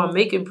like, oh, I'm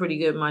making pretty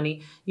good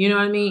money. You know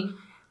what I mean?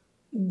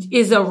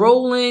 It's a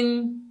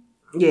rolling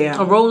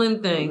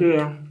thing.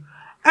 Yeah.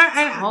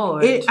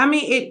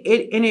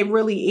 It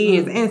really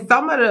is. And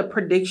some of the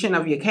prediction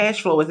of your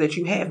cash flow is that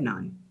you have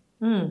none.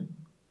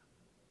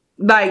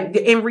 Like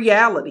in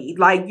reality,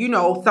 like, you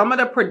know, some of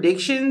the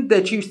predictions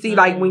that you see,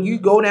 like when you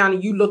go down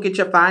and you look at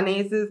your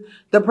finances,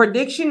 the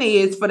prediction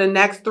is for the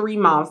next 3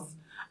 months,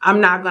 I'm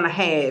not going to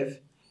have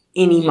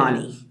any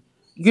money.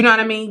 You know what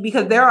I mean?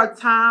 Because there are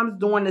times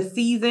during the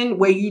season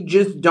where you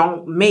just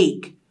don't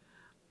make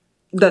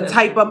the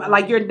type of,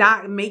 like you're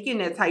not making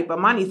that type of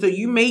money. So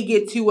you may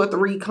get 2 or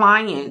 3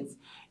 clients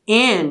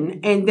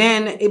in, and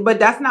then, but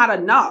that's not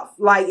enough.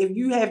 Like, if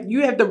you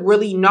have to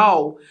really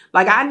know,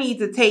 like, I need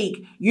to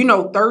take,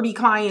 30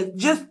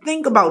 clients. Just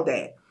think about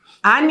that.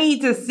 I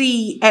need to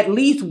see at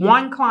least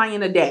one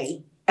client a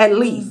day, at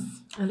least.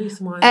 At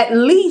least one. At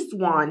least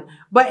one.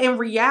 But in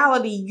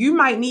reality, you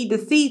might need to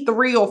see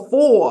 3 or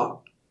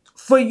 4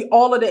 for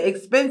all of the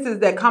expenses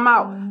that come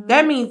out. Mm-hmm.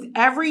 That means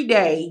every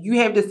day you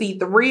have to see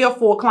 3 or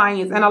 4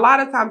 clients. And a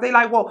lot of times they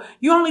like, well,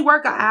 you only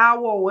work an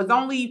hour, or it's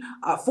only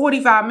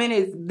 45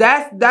 minutes.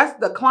 That's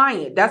the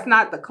client. That's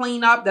not the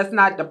cleanup. That's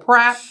not the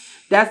prep.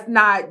 That's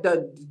not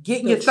the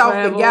getting yourself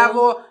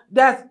together.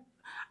 That's,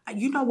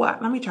 you know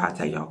what? Let me try to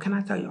tell y'all. Can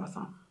I tell y'all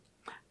something?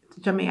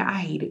 Jamaya, I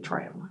hated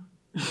traveling.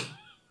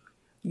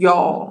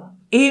 Y'all,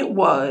 it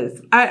was,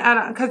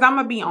 because I'm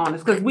going to be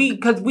honest, because we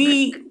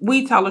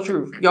tell the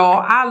truth.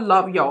 Y'all, I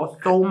love y'all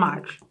so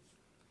much.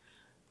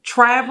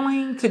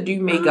 Traveling to do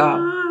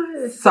makeup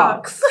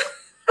sucks.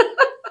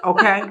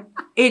 Okay?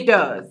 It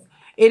does.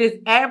 It is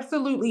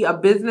absolutely a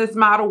business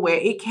model where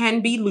it can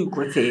be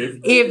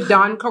lucrative if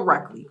done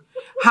correctly.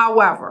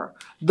 However,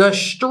 the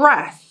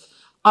stress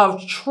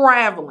of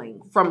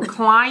traveling from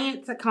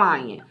client to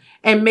client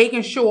and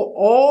making sure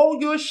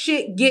all your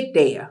shit get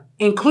there,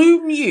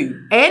 including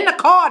you and the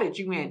car that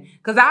you in.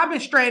 Because I've been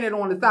stranded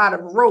on the side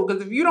of the road.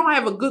 Because if you don't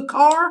have a good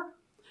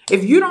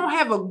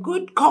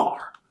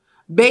car,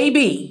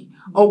 baby,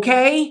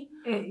 okay?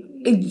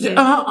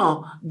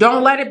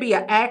 Don't let it be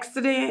an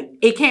accident.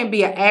 It can't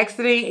be an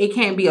accident. It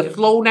can't be a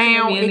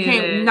slowdown. It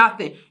can't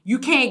nothing. You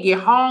can't get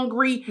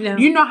hungry. No.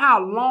 You know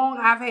how long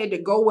I've had to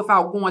go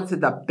without going to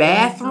the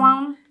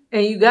bathroom?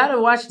 And you got to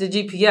watch the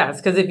GPS,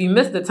 because if you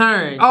miss the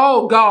turn.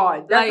 Oh,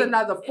 God. That's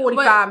another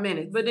 45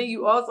 minutes. But then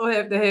you also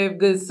have to have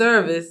good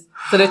service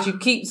so that you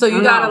keep. So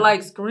you got to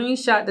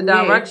screenshot the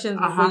directions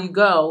before you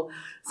go.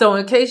 So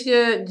in case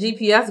your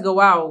GPS go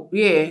out.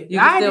 Yeah.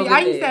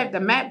 I used to have to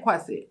map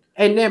quest it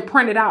and then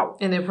print it out.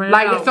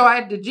 So I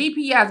had the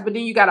GPS, but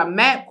then you got to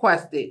map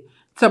quest it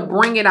to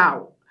bring it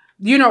out.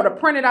 To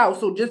print it out.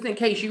 So just in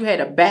case you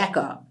had a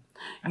backup.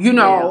 And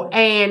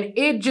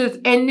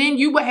and then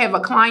you would have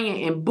a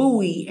client in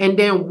Bowie and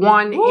then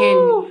one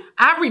in,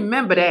 I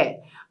remember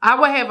that. I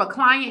would have a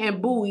client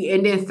in Bowie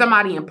and then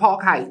somebody in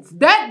Park Heights.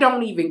 That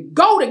don't even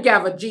go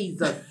together,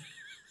 Jesus.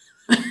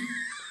 And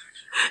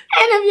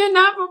if you're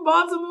not from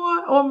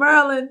Baltimore or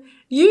Maryland,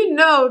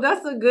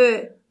 that's a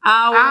good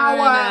hour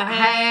and a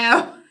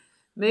half.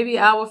 Maybe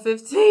hour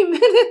 15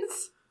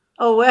 minutes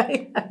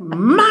away.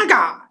 My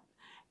God.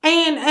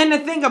 And the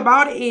thing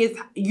about it is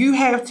you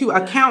have to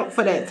account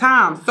for that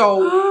time.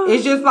 So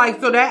it's just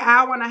so that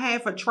hour and a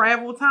half of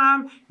travel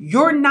time,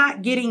 you're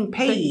not getting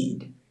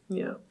paid.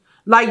 Yeah.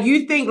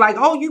 You think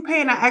you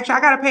paying I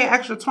got to pay an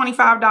extra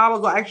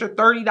 $25 or extra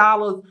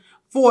 $30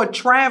 for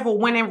travel,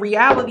 when in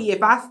reality,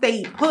 if I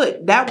stayed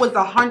put, that was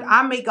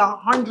I make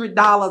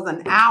 $100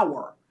 an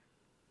hour.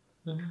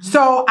 Mm-hmm.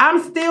 So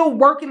I'm still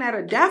working at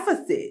a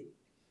deficit.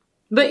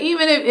 But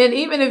even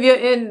if you're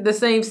in the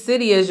same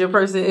city as your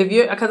person,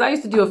 because I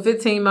used to do a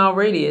 15-mile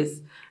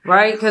radius,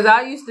 right? Because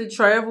I used to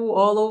travel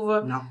all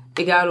over. No.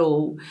 It got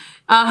old.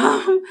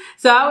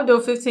 So I would do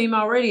a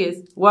 15-mile radius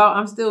while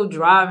I'm still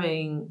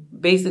driving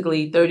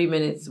basically 30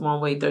 minutes one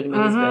way, 30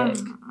 minutes back.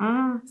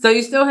 Mm-hmm. So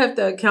you still have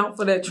to account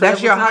for that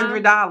travel. That's your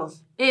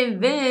 $100.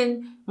 And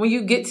then when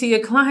you get to your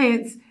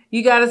clients,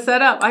 you got to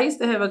set up. I used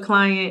to have a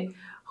client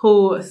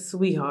who,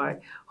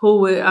 sweetheart, who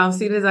would, as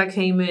soon as I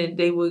came in,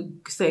 they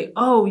would say,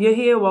 "Oh, you're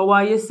here? Well,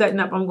 while you're setting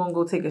up, I'm going to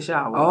go take a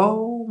shower."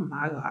 Oh,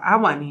 my God. I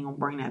wasn't even going to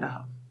bring that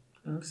up.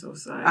 I'm so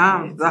sorry.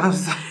 I'm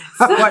sorry.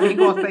 I wasn't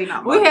going to say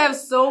nothing. We have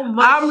so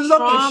much I'm looking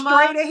trauma.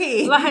 straight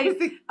ahead.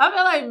 I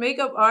feel like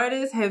makeup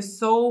artists have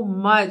so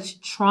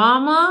much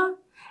trauma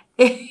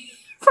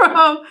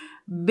from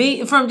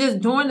just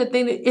doing the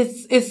thing.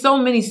 It's so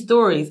many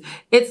stories.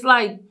 It's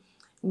like,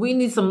 we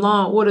need some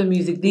Law and Order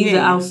music. These are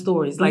our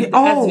stories. The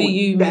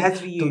SVU. The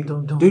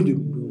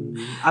SVU.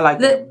 I like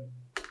that.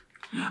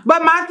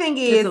 But my thing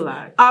is, a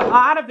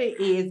lot of it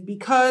is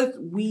because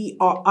we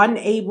are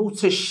unable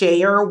to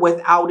share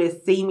without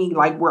it seeming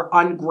like we're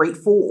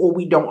ungrateful or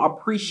we don't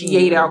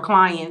appreciate our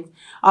clients.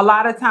 A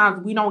lot of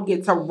times we don't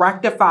get to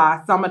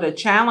rectify some of the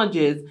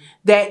challenges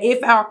that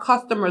if our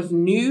customers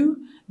knew,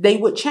 they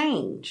would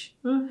change.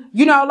 Mm-hmm.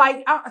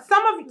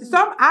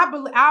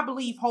 I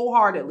believe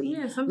wholeheartedly.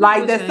 Yeah,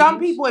 some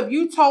people, if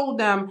you told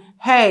them,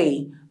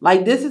 hey,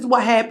 this is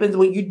what happens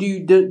when you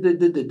do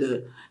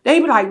they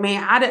be like,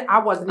 man, I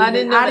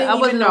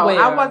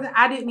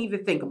didn't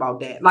even think about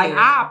that.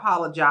 I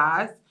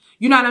apologize.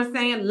 You know what I'm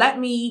saying?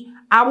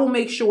 I will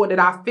make sure that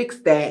I fix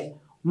that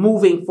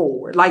moving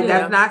forward.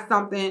 That's not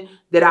something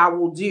that I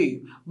will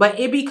do. But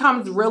it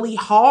becomes really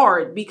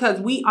hard because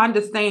we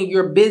understand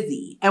you're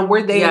busy and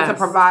we're there to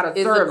provide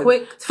a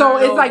service. So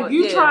it's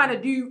you trying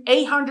to do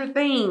 800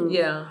 things.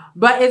 Yeah.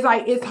 But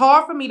it's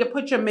hard for me to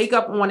put your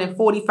makeup on in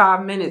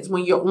 45 minutes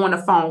when you're on the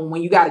phone,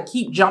 when you got to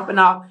keep jumping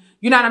up.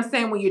 You know what I'm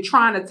saying? When you're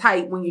trying to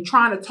type, when you're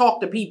trying to talk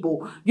to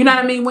people. You know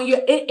what I mean? When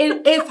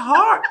it's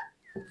hard.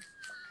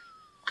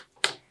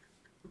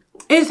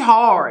 It's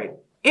hard.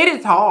 It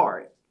is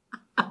hard.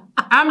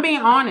 I'm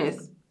being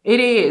honest. It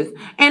is.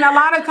 And a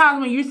lot of times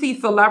when you see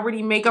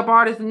celebrity makeup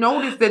artists,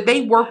 notice that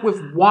they work with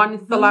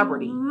one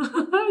celebrity.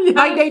 Yes.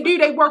 Like they do,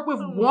 they work with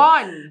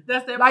one.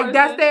 That's their like person.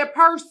 That's their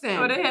person.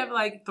 Or they have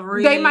like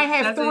 3. They might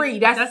have 3.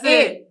 That's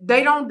it.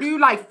 They don't do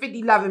like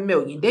 50, 11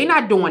 million. They're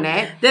not doing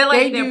that. They're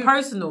like their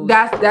personal.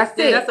 That's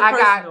it. That's I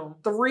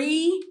got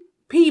 3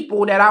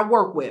 people that I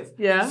work with.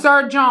 Yeah.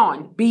 Sir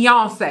John,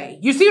 Beyonce.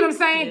 You see what I'm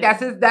saying?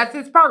 Yeah. That's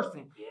his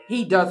person.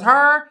 He does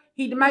her.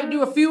 He might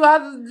do a few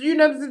others, you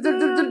know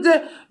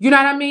what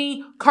I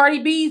mean?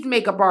 Cardi B's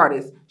makeup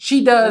artist.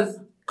 She does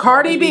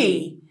Cardi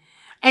B.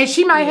 And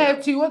she might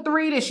have 2 or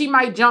 3 that she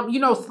might jump,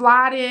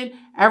 slide in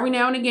every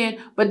now and again.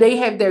 But they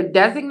have their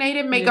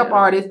designated makeup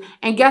artist.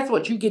 And guess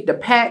what? You get the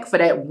pack for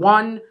that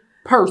one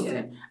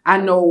person. Yeah. I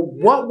know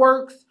what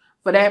works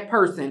for that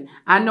person.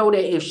 I know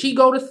that if she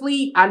go to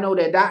sleep, I know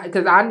that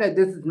because I know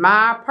this is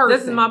my person.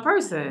 This is my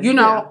person.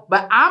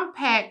 But I'm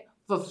packed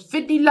for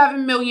 50,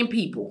 11 million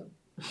people.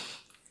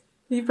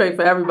 You pray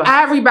for everybody.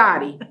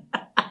 Everybody.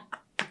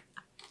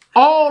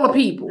 All the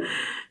people.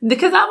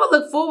 Because I would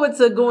look forward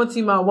to going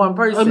to my one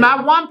person. My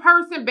one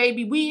person,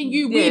 baby, we and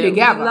you, we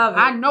together. We love it.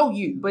 I know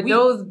you. But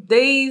those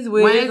days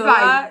when it's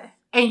like, lot,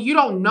 and you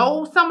don't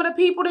know some of the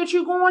people that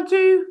you're going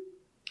to.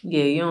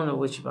 Yeah, you don't know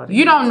what you're about to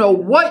You don't know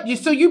what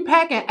so you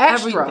packing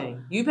extra.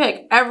 Everything. You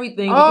pack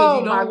everything because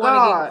you don't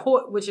want to get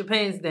caught with your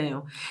pants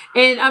down.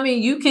 And I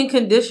mean, you can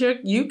condense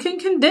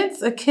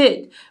a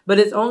kit, but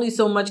it's only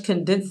so much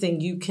condensing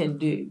you can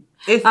do.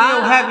 It's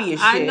still heavy as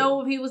shit. I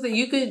know people say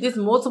you could just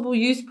multiple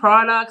use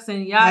products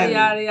and yada,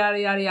 yada, yada,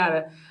 yada,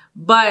 yada.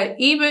 But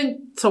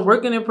even to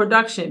working in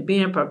production,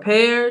 being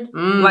prepared,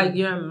 like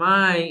your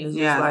mind is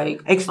just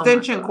like...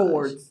 Extension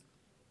cords.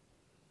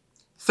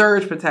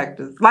 Surge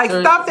protectors. Like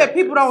stuff that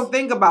people don't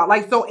think about.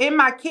 Like, so in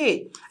my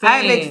kit, I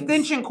have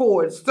extension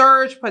cords,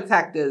 surge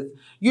protectors.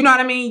 You know what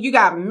I mean? You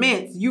got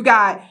mints. You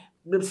got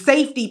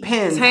safety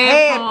pins,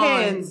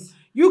 hairpins.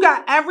 You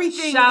got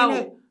everything in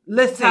it.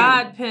 Listen,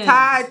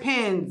 Tide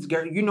pins.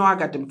 Girl, you know I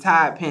got them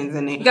Tide pins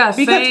in there. Because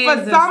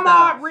for some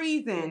odd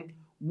reason,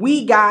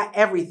 we got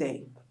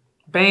everything.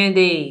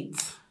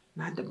 Band-Aids.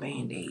 Not the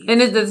Band-Aids.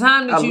 And it's the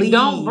time that you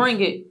don't bring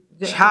it.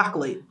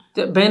 Chocolate.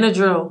 The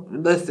Benadryl.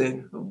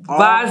 Listen.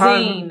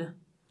 Visine.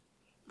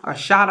 A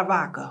shot of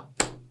vodka.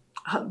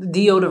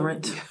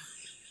 Deodorant.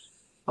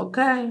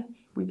 Okay.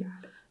 We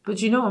got it.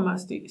 But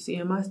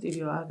in my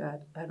studio, I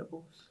got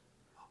edibles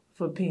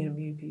for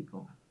PMU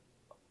people.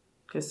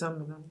 Because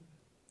some of them,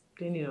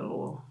 they need a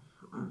little,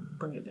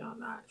 bring it down a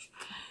notch.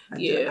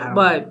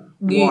 But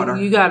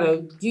you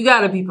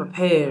gotta be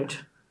prepared.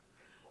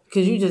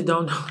 Because you just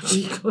don't know what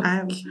you're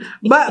going to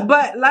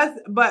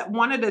get. But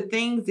one of the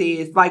things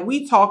is, like,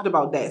 we talked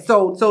about that.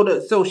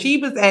 So she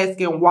was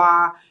asking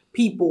why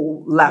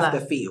people left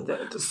the field.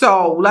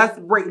 So let's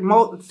break.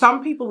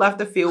 Some people left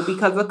the field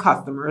because of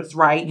customers,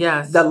 right?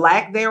 Yes. The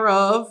lack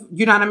thereof.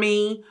 You know what I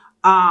mean?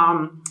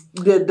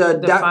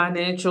 The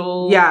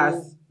financial.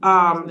 Yes.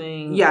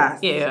 Yes.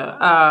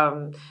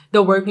 Yeah.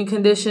 The working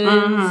conditions.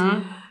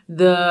 Mm-hmm.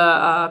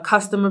 The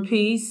customer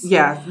piece.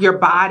 Yes. Your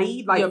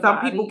body. Like some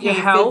people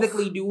can't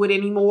physically do it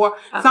anymore.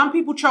 Some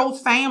people chose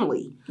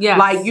family. Yes.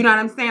 Like, you know what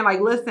I'm saying?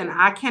 Like, listen,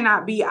 I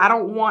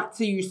don't want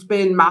to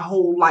spend my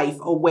whole life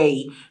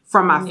away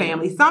from my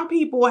family. Some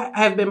people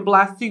have been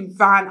blessed to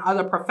find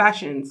other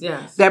professions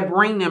that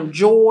bring them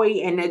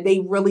joy and that they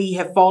really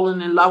have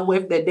fallen in love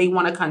with, that they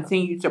want to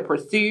continue to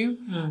pursue.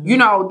 Mm-hmm. You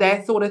know,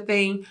 that sort of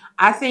thing.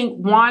 I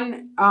think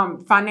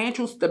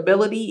financial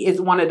stability is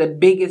one of the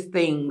biggest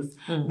things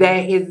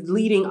that is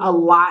leading a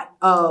lot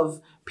of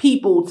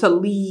people to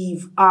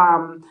leave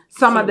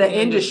some of the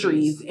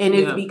industries. And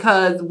it's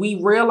because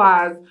we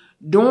realize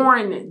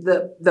during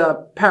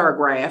the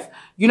paragraph,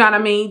 you know what I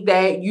mean,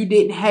 that you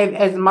didn't have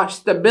as much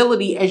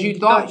stability as you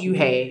thought you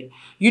had.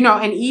 You know,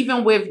 and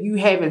even with you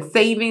having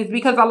savings,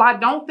 because a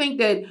lot don't think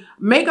that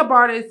makeup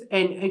artists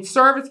and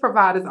service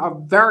providers are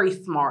very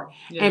smart.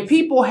 Yes. And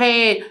people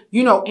had,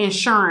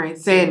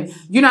 insurance and,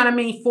 you know what I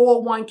mean,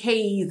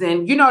 401ks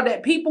and,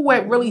 that people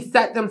had really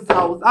set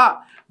themselves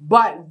up.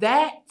 But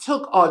that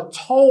took a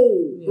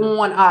toll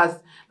on us,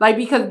 like,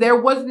 because there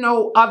was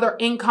no other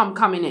income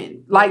coming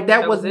in. Like,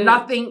 that was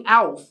nothing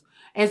else.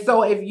 And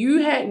so if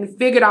you hadn't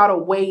figured out a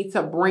way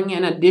to bring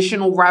in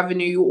additional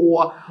revenue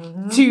or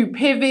to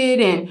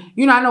pivot and,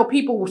 I know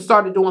people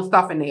started doing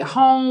stuff in their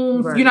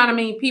homes, you know what I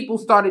mean? People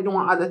started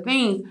doing other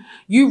things.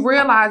 You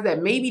realize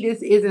that maybe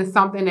this isn't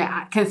something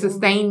that can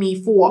sustain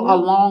me for a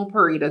long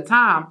period of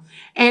time.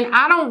 And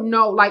I don't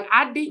know, like,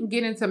 I didn't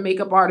get into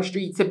makeup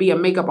artistry to be a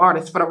makeup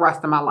artist for the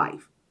rest of my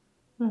life.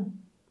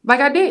 Like,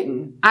 I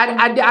didn't.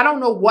 I don't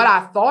know what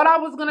I thought I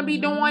was going to be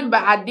doing,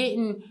 but I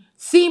didn't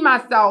see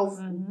myself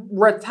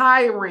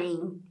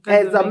retiring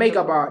as a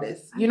makeup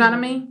artist. You know what I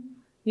mean?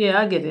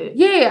 Yeah, I get it.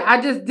 Yeah, I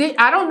just did.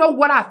 I don't know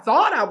what I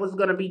thought I was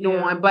going to be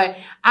doing, but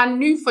I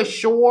knew for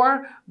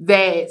sure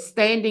that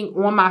standing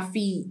on my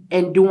feet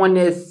and doing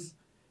this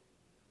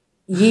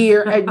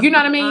year, you know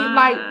what I mean?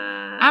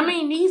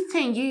 Like, these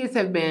 10 years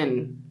have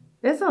been...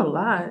 It's a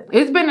lot.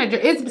 It's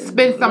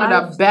been some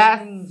of the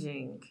best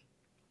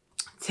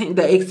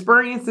the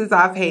experiences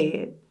I've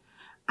had,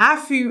 I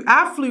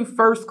flew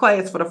first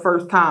class for the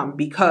first time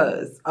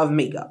because of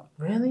makeup.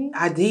 Really?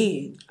 I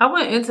did. I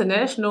went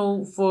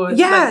international for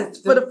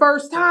the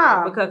first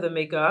time because of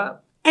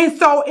makeup. And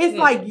so it's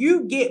like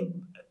you get,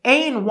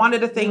 and one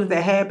of the things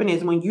that happen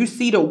is when you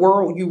see the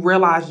world, you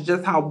realize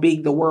just how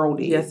big the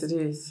world is. Yes, it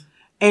is.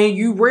 And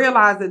you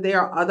realize that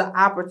there are other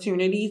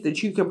opportunities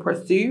that you can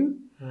pursue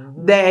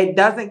that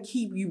doesn't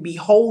keep you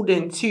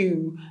beholden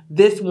to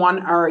this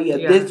one area,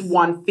 this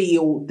one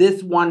field,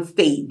 this one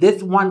state,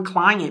 this one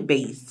client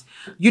base.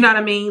 You know what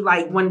I mean?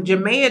 Like when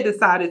Jamaya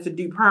decided to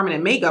do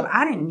permanent makeup,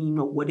 I didn't even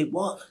know what it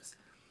was.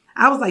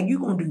 I was like, you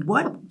gonna do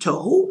what? To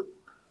who?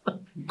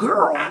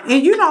 Girl.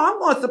 And you know, I'm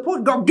gonna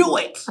support, girl, do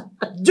it.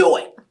 Do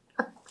it.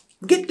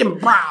 Get them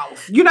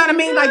brows. You know what I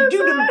mean? Like do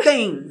them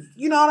things.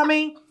 You know what I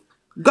mean?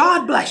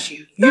 God bless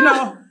you. You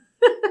know?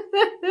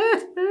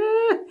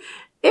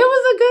 It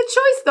was a good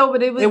choice though,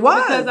 but it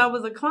was because I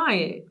was a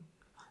client.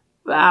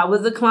 I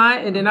was a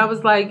client, and then I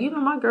was like, you know,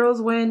 my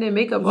girls wearing their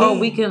makeup all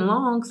weekend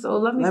long, so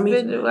let me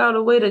figure out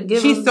a way to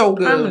give them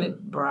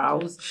permanent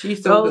brows.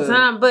 She's so good.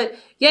 Time. But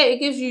yeah, it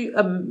gives you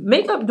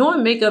makeup.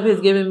 Doing makeup has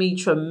given me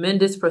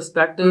tremendous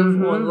perspective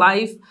on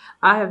life.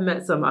 I have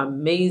met some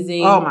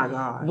amazing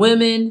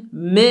women,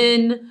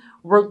 men.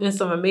 Worked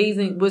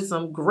in with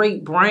some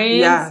great brands.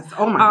 Yes.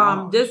 Oh my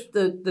God. Just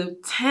the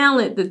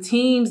talent, the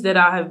teams that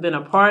I have been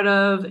a part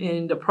of,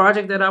 and the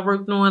project that I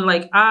worked on.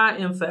 Like I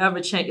am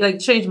forever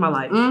changed my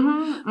life.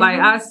 Like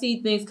I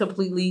see things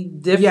completely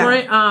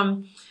different. Yes.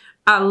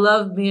 I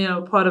love being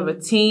a part of a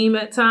team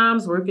at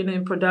times, working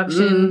in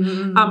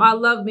production. I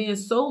love being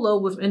solo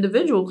with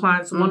individual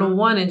clients,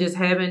 one-on-one, and just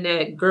having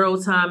that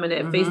girl time and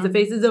that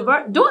face-to-face.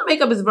 Doing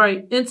makeup is a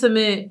very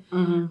intimate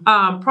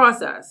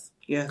process.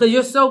 Yeah. Because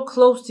you're so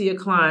close to your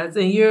clients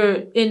and you're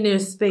in their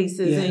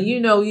spaces and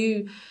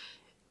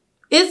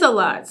it's a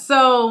lot.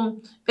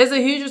 So it's a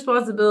huge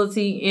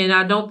responsibility, and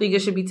I don't think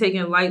it should be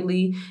taken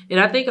lightly. And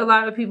I think a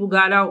lot of people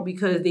got out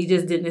because they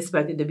just didn't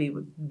expect it to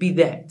be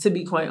that, to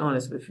be quite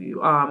honest with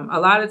you. A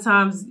lot of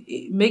times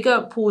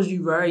makeup pulls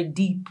you very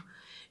deep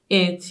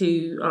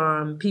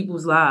into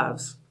people's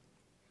lives.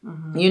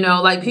 You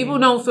know, like people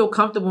don't feel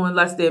comfortable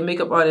unless their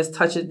makeup artist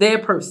touches their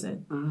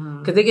person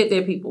because they get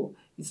their people.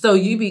 So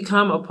you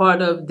become a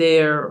part of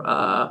their,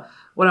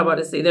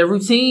 their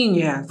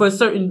routine for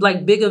certain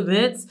like big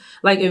events.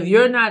 Like if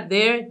you're not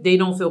there, they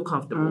don't feel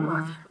comfortable.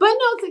 But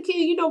no, Takia,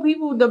 you know,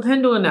 people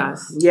depend on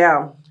us.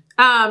 Yeah.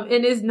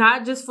 And it's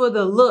not just for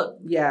the look.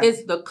 Yeah.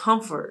 It's the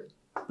comfort.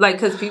 Like,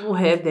 cause people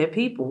have their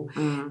people.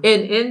 And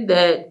in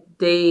that,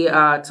 they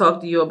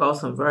talk to you about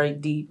some very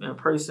deep and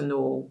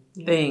personal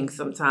things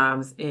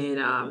sometimes.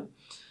 And,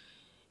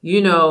 you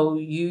know,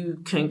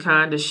 you can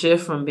kind of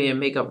shift from being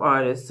makeup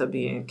artist to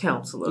being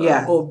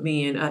counselor or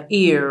being an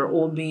ear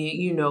or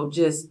being, you know,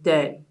 just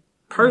that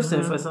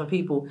person for some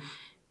people.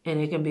 And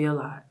it can be a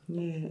lot.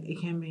 Yeah, it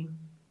can be.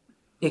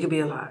 It can be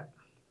a lot.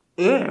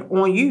 Yeah,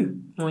 on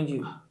you. On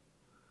you.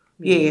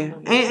 Yeah.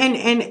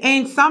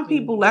 And some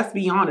people, let's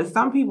be honest,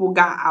 some people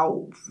got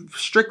out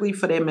strictly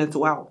for their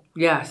mental health.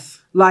 Yes.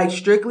 Like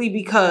strictly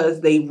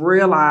because they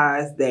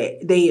realized that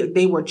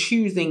they were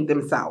choosing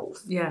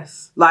themselves.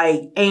 Yes.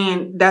 Like,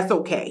 and that's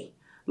okay.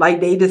 Like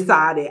they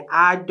decided,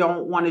 I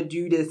don't want to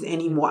do this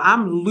anymore.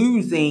 I'm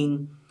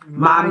losing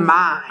my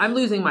mind. I'm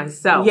losing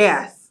myself.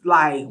 Yes.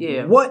 Like,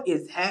 what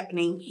is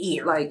happening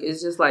here? Like,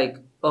 it's just like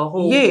a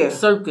whole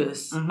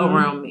circus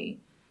around me.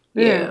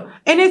 Yeah.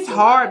 And it's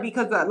hard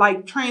because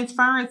like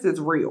transference is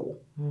real,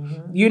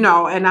 you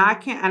know, and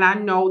I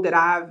know that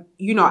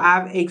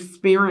I've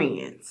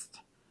experienced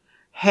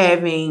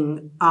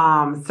having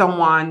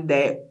someone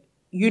that,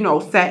 you know,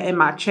 sat in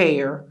my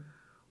chair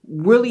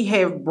really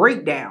have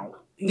breakdown.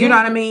 You know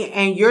what I mean?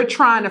 And you're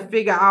trying to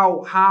figure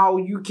out how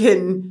you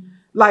can,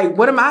 like,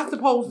 what am I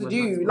supposed to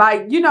do?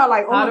 Like, you know,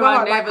 like, oh my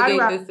God, like, how do I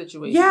navigate this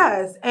situation?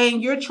 Yes.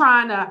 And you're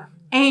trying to,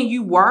 and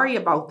you worry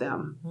about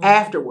them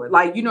afterward.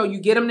 Like, you know, you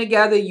get them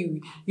together,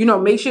 you know,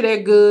 make sure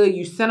they're good,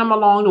 you send them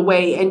along the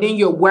way, and then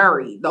you're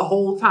worried the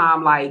whole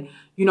time, like,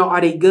 you know,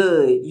 are they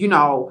good? You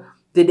know,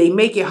 did they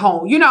make it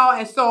home? You know,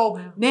 and so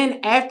then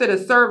after the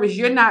service,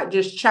 you're not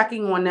just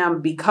checking on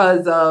them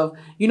because of,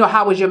 you know,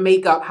 how was your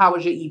makeup? How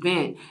was your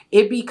event?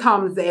 It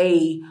becomes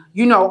a,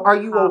 you know, are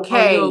you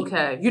okay? Are you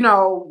okay? You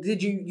know,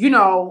 did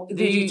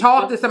you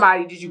talk to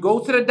somebody? Did you go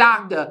to the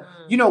doctor?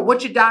 You know,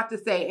 what your doctor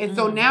say? And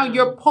so now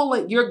you're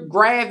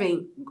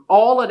grabbing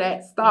all of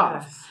that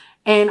stuff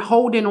and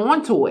holding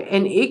on to it.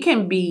 And it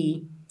can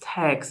be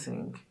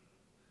taxing,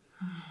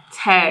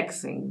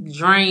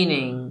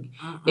 draining,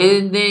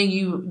 and then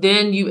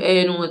you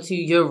add on to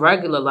your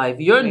regular life,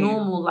 your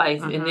normal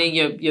life, and then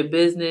your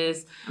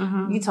business.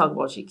 You talk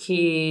about your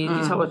kids,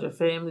 you talk about your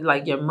family,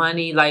 like your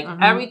money, like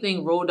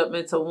everything rolled up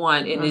into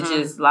one, and it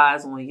just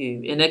lies on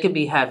you, and it can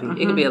be heavy.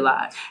 It can be a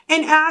lot.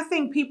 And I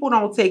think people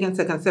don't take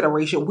into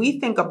consideration.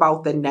 We think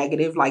about the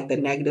negative, like the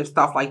negative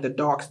stuff, like the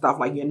dark stuff,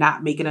 like you're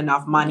not making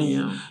enough money.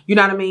 You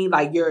know what I mean?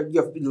 Like your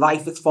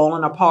life is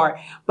falling apart.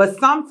 But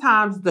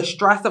sometimes the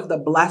stress of the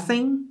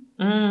blessing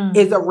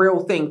is a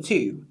real thing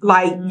too.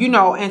 Like,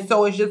 and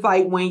so it's just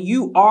like when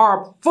you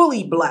are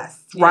fully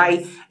blessed,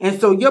 right? And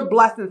so your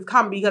blessings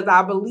come because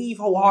I believe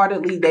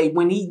wholeheartedly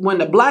when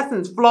the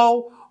blessings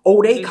flow,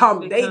 they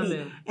come,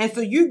 baby. And so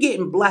you're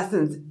getting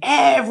blessings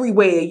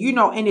everywhere,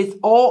 and it's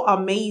all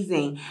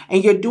amazing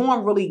and you're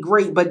doing really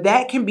great, but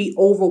that can be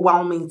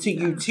overwhelming to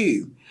you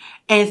too.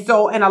 And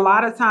so, and a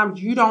lot of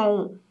times you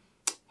don't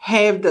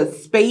have the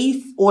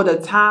space or the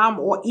time,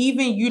 or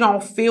even you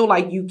don't feel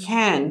like you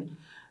can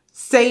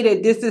say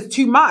that this is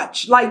too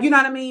much. Like, you know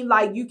what I mean?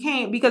 Like you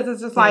can't, because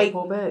it's just like,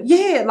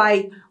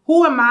 like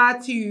who am I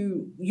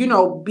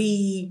to,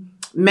 be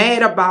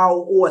mad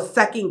about or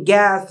second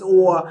guess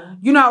or,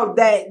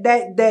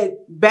 that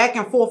back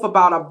and forth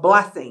about a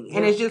blessing.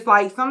 And it's just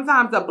like,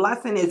 sometimes a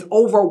blessing is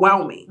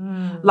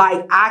overwhelming.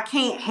 Like I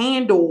can't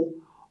handle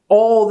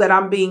all that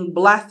I'm being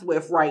blessed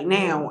with right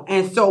now.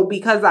 And so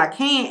because I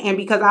can't, and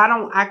because I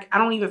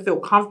don't even feel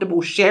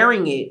comfortable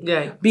sharing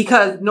it,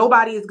 because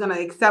nobody is going to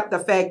accept the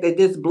fact that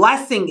this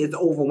blessing is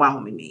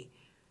overwhelming me.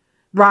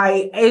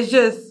 Right? It's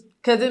just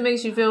because it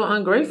makes you feel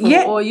ungrateful,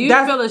 or you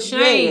feel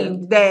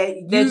ashamed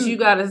that you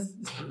gotta.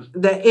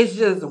 That it's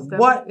just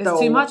it's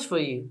too much for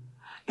you.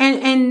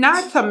 And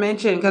not to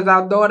mention, because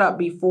I brought up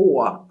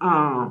before,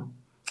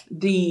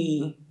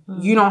 you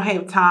don't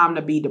have time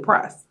to be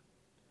depressed.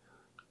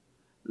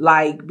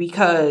 Like,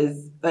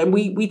 because and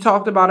we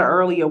talked about it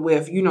earlier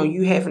with,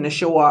 you having to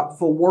show up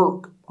for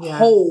work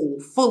whole,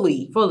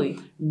 fully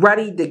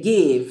ready to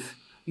give.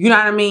 You know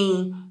what I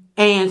mean?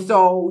 And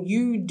so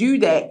you do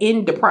that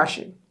in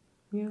depression.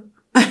 Yeah.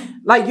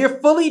 Like you're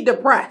fully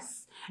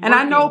depressed. And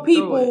I know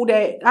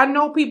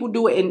people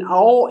do it in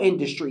all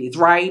industries,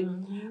 right?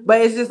 Mm-hmm.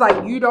 But it's just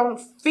like you don't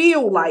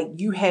feel like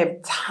you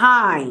have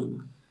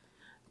time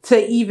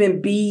to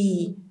even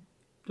be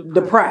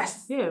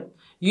depressed. Yeah.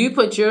 You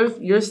put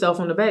yourself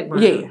on the back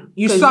burner. Yeah.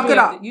 You suck it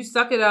up. You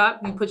suck it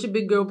up. You put your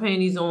big girl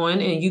panties on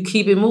and you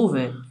keep it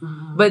moving.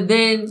 Mm-hmm. But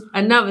then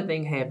another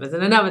thing happens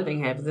and another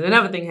thing happens and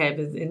another thing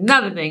happens and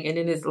another thing. And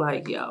then it's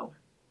like, yo,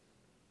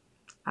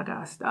 I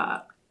gotta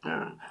stop.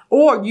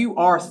 Or you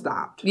are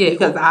stopped. Yeah.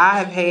 Because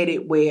I've had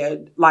it where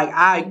like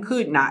I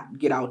could not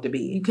get out the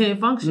bed. You couldn't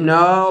function.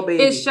 No,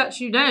 baby. It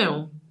shuts you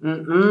down.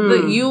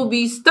 But you'll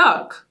be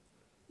stuck.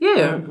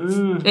 Yeah.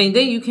 Mm-mm. And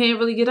then you can't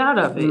really get out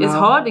of it. No. It's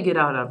hard to get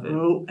out of it.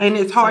 And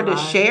it's hard to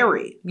share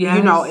it.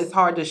 Yes. It's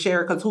hard to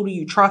share it because who do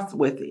you trust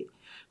with it?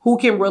 Who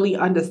can really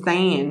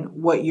understand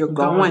what you're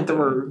going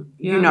through,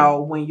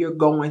 when you're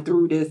going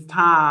through this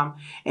time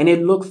and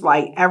it looks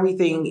like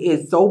everything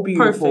is so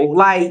beautiful. Perfect.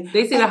 Like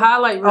they see the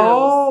highlight reels.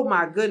 Oh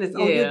my goodness.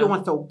 Yeah. Oh, you're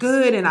doing so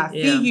good and I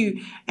see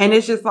you. And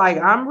it's just like,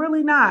 I'm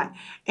really not.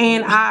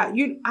 And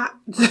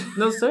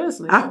no,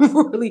 seriously. I'm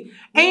really,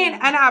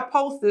 and I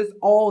post this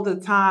all the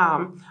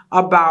time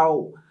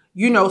about,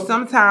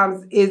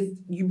 sometimes it's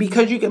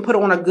because you can put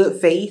on a good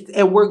face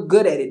and we're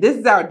good at it. This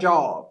is our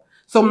job.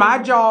 So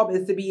my job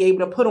is to be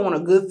able to put on a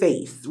good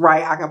face,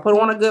 right? I can put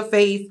on a good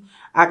face.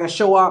 I can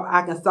show up.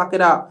 I can suck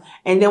it up.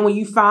 And then when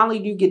you finally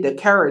do get the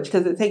courage,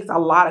 because it takes a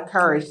lot of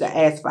courage to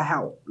ask for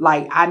help.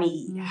 Like, I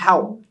need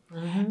help.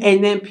 Mm-hmm.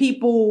 And then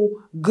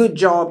people good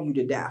job you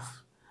to death.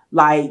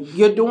 Like,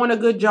 you're doing a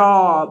good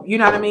job. You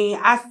know what I mean?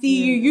 I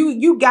see you.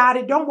 You got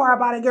it. Don't worry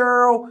about it,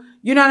 girl.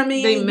 You know what I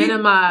mean? They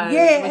minimize.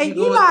 And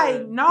you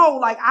like, no,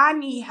 like, I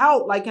need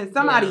help. Like, can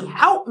somebody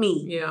help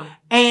me? Yeah.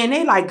 And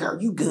they like, girl,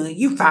 you good.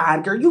 You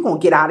fine, girl. You gonna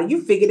get out of it.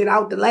 You figured it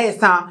out the last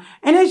time.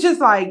 And it's just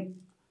like,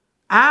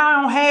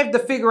 I don't have to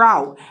figure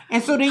out.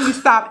 And so then you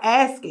stop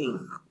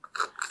asking.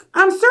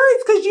 I'm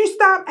serious because you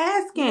stop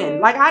asking.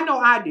 Like, I know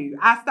I do.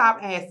 I stop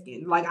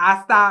asking. Like,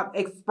 I stop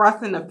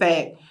expressing the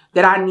fact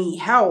that I need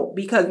help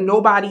because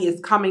nobody is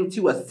coming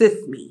to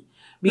assist me.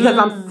 Because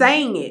I'm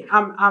saying it.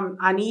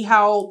 I need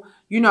help.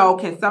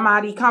 Can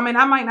somebody come in?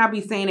 I might not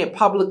be saying it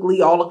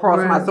publicly all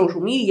across my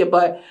social media,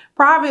 but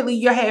privately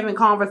you're having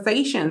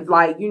conversations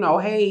like,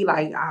 hey,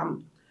 like,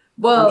 I'm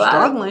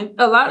struggling.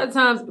 A lot of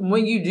times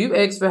when you do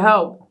ask for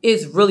help,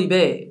 it's really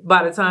bad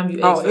by the time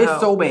you ask for help. Oh,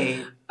 it's so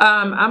bad.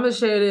 I'm going to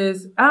share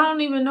this. I don't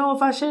even know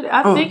if I shared it.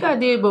 I think I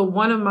did, but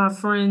one of my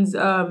friends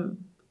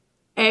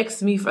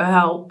asked me for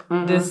help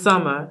this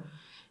summer,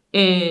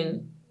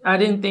 and I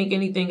didn't think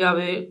anything of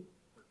it.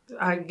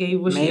 I gave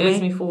what she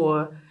asked me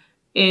for,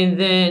 and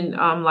then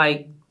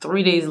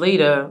 3 days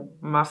later,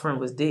 my friend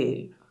was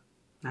dead.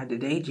 Not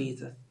today,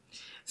 Jesus.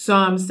 So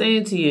I'm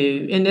saying to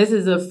you, and this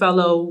is a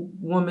fellow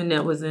woman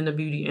that was in the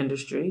beauty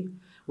industry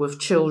with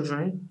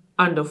children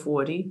under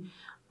 40.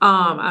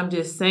 I'm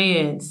just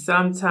saying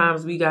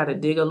sometimes we got to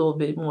dig a little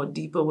bit more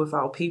deeper with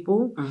our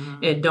people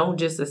and don't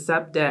just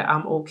accept that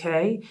I'm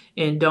okay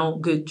and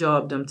don't good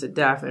job them to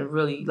death and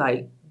really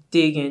like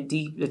dig in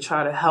deep to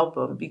try to help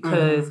them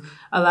because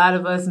a lot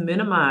of us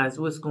minimize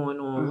what's going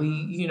on.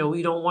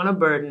 We don't want to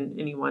burden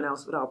anyone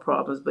else with our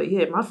problems. But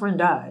yeah, my friend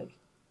died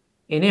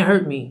and it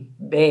hurt me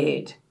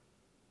bad.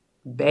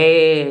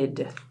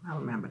 I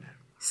remember that.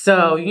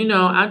 So,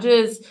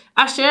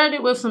 I shared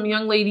it with some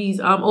young ladies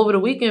over the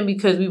weekend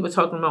because we were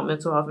talking about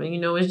mental health and,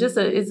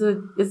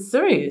 it's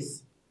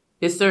serious.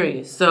 It's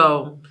serious.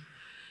 So,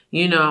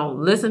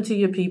 Listen to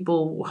your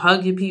people,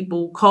 hug your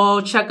people,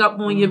 call, check up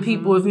on your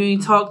people if you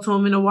ain't talked to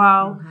them in a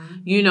while.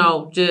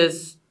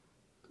 Just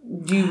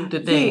do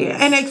the things. Yeah,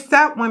 and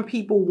accept when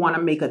people want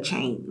to make a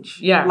change.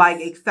 Yeah. Like,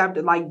 accept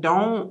it. Like,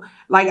 don't,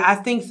 like, I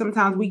think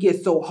sometimes we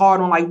get so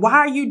hard on, like, why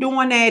are you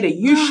doing that? Or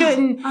you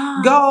shouldn't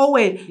go.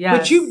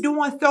 But you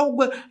doing so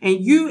good.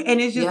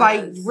 And it's just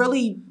like,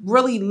 really,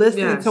 really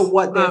listen to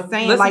what they're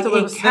saying. Like,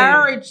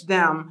 encourage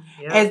them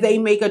as they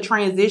make a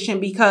transition,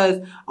 because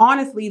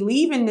honestly,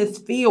 leaving this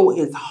field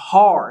is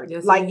hard.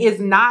 Yes, like, it's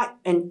not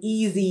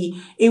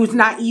easy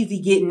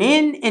getting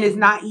in, and it's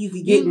not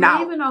easy getting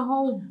out. Leaving a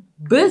whole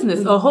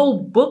business, a whole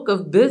book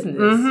of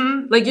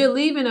business. Like, you're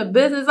leaving a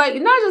business, like,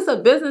 not just a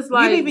business,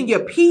 like you're leaving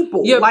your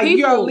people. You're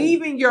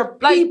leaving your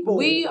people. Like,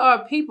 we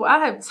are people.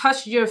 I have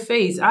touched your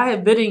face. I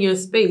have been in your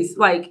space.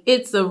 Like,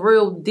 it's a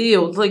real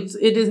deal. It's like,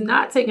 it is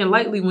not taken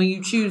lightly when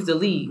you choose to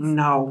leave.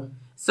 No.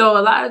 So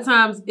a lot of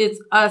times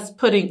it's us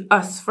putting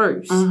us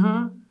first.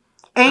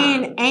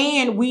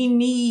 And we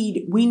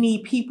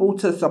need people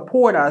to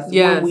support us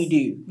when we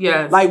do.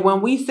 Yes. Like,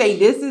 when we say,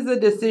 this is a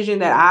decision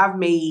that I've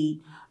made,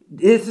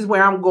 this is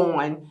where I'm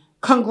going.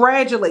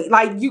 Congratulations,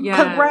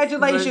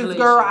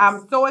 girl.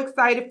 I'm so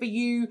excited for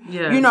you.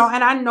 Yes. And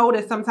I know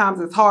that sometimes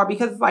it's hard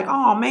because it's like,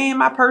 oh man,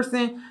 my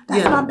person,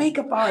 that's my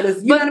makeup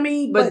artist. You know what I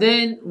mean? But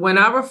then when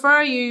I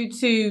refer you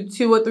to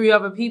 2 or 3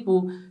 other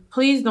people,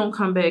 please don't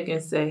come back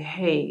and say,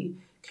 hey,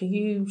 can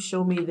you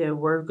show me their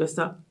work or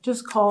something?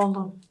 Just call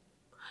them.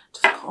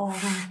 Just call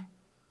them.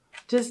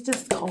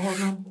 Just call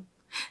them.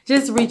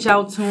 Just reach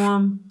out to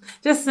them.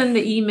 Just send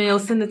the email,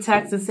 send the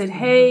text and said,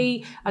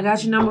 hey, I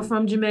got your number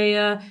from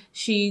Jamaya.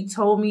 She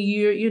told me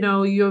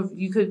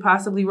you could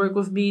possibly work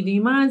with me. Do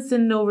you mind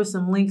sending over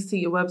some links to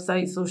your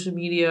website, social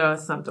media, or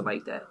something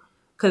like that?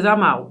 Because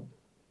I'm out.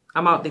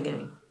 I'm out the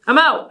game. I'm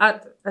out. I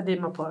did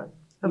my part.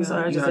 I'm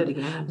sorry. I just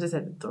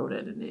had to throw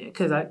that in there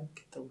because I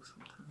get those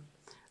sometimes.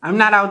 I'm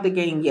not out the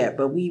game yet,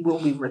 but we will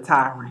be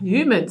retiring.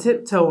 You've been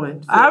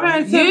tiptoeing. I've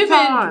been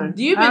tiptoeing.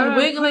 You've been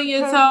wiggling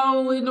your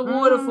toe in the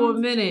water for a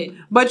minute.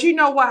 But you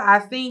know what? I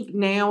think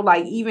now,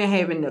 like, even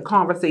having the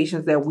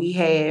conversations that we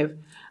have,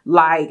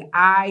 like,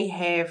 I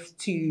have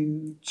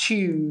to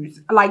choose.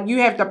 Like,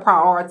 you have to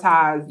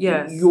prioritize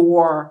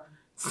your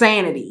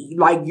sanity,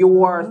 like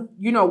your,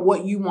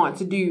 what you want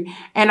to do.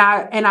 And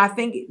I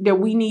think that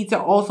we need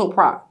to also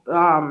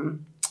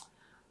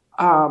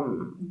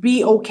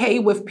be okay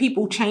with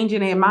people changing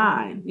their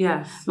mind.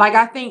 Yes. Like,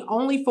 I think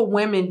only for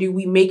women do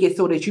we make it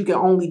so that you can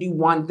only do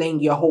one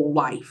thing your whole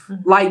life.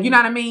 Like, you know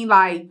what I mean?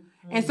 Like,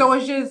 and so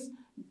it's just,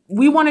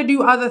 we want to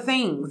do other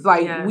things.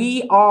 Like,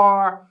 we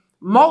are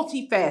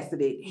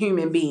multifaceted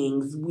human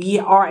beings. We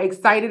are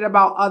excited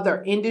about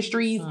other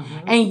industries.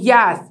 And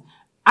yes,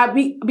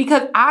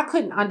 because I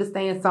couldn't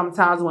understand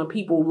sometimes when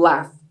people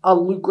left a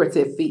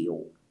lucrative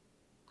field.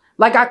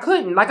 Like, I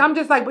couldn't. Like, I'm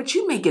just like, but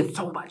you making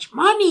so much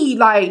money.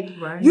 Like,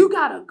 you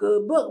got a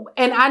good book.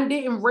 And I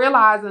didn't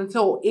realize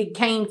until it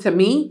came to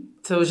me.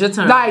 So it was your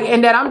turn. Like,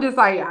 and then I'm just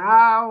like,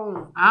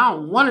 I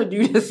don't want to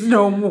do this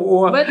no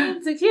more. But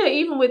Takia,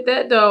 even with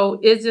that, though,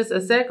 it's just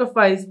a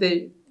sacrifice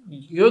that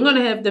you're going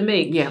to have to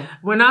make. Yeah.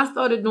 When I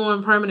started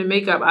doing permanent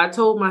makeup, I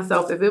told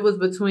myself if it was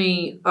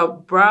between a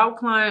brow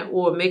client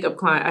or a makeup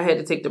client, I had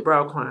to take the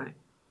brow client.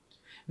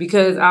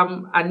 Because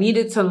I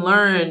needed to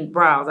learn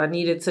brows. I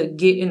needed to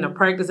get in the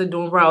practice of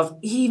doing brows,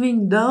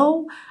 even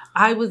though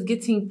I was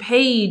getting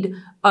paid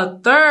a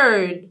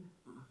third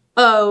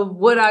of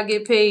what I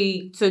get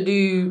paid to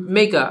do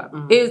makeup.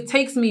 It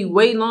takes me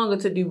way longer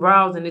to do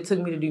brows than it took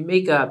me to do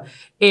makeup.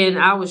 And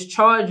I was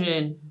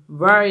charging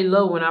very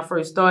low when I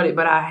first started,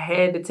 but I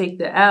had to take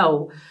the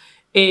L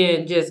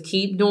and just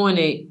keep doing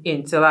it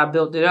until I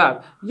built it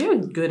up. You're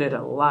good at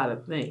a lot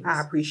of things. I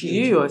appreciate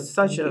you. You are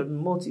such a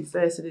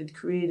multifaceted,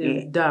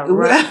 creative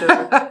director,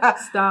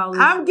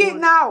 stylist. I'm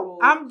getting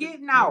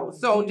out.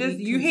 So just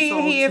you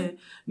hear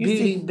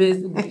beauty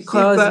business,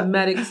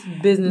 cosmetics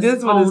business.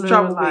 This one is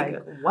trouble. Like,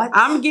 what?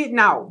 I'm getting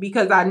out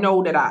because I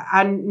know that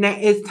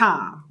it's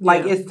time.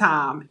 Like, it's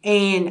time,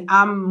 and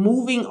I'm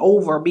moving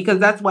over because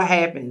that's what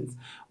happens.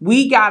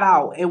 We got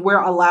out and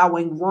we're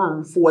allowing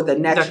room for the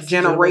next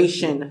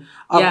generation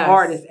of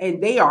artists,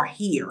 and they are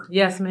here.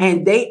 Yes, ma'am.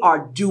 And they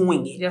are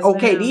doing it. Yes,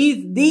 okay,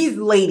 ma'am. these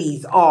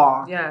ladies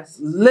are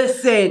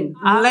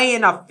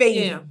laying a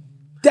face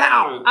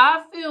down.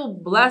 I feel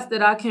blessed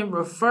that I can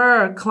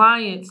refer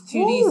clients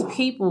to these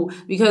people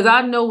because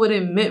I know what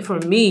it meant for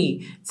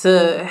me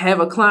to have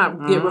a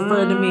client get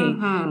referred to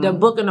me, to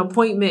book an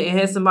appointment and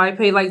have somebody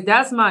pay. Like,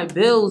 that's my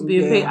bills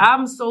being paid.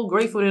 I'm so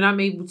grateful that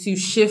I'm able to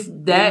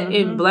shift that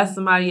and bless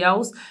somebody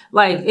else.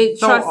 Like,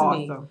 trust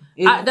me.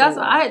 I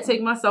had to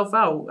take myself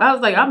out. I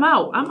was like, I'm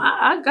out.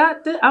 I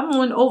got this. I'm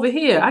on over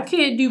here. I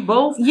can't do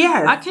both.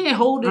 Yes. I can't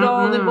hold it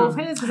all in both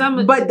hands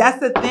because But that's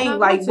the thing.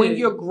 Like, when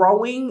you're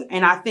growing,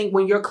 and I think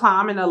when you're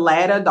climbing a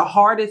ladder, the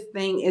hardest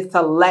thing is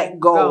to let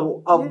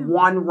go of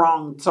one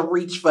rung to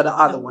reach for the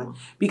other one,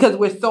 because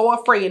we're so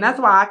afraid. And that's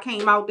why I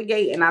came out the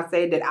gate and I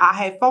said that I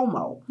had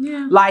FOMO.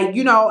 Yeah. Like,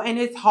 and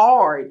it's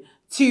hard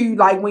to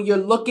like when you're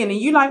looking and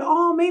you're like,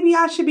 oh, maybe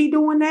I should be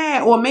doing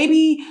that. Or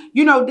maybe,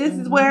 this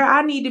is where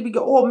I need to be.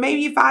 Or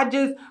maybe if I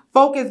just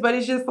focus, but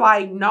it's just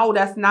like, no,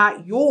 that's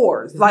not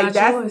yours.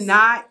 That's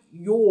not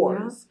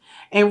yours.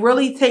 Yeah. And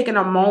really taking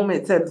a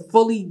moment to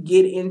fully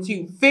get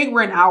into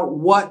figuring out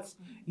what's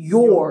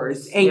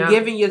yours and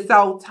giving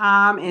yourself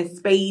time and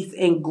space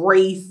and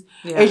grace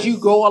as you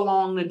go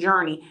along the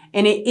journey.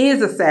 And it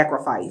is a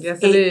sacrifice. Yes,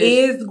 it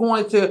is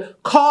going to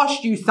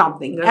cost you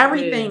something. Yes,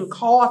 everything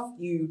costs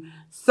you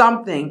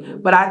something.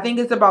 But I think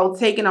it's about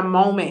taking a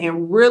moment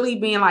and really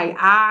being like,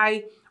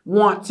 I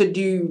want to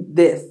do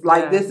this.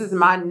 This is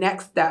my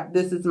next step.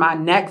 This is my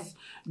next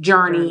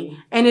journey.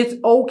 And it's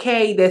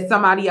okay that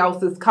somebody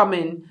else is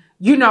coming,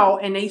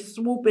 and they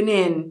swooping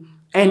in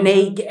and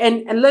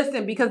and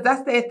listen, because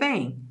that's their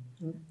thing.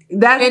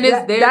 That's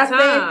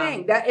their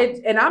thing.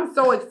 And I'm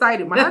so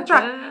excited when I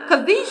try,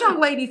 because these young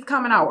ladies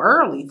coming out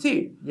early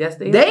too. Yes,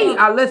 they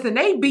are. Listen,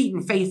 they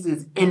beating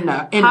faces in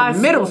the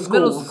middle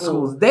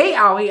schools. They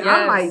out here. Yes.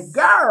 I'm like,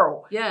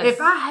 girl,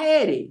 if I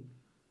had it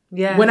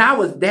when I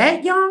was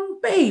that young,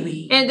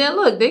 baby. And then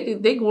look,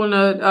 they going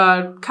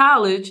to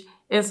college,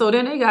 and so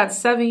then they got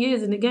 7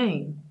 years in the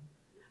game.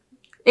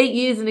 8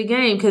 years in the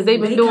game, because they've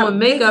been doing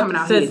makeup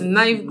since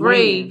 9th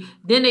grade.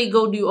 Then they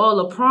go do all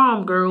the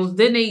prom girls.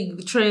 Then they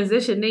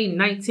transition. They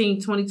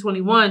 19, 20,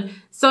 21.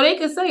 So they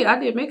can say, I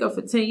did makeup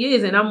for 10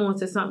 years and I'm on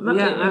to something else.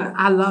 Yeah,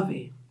 I love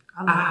it.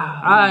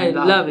 I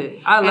love it.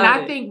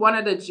 I think one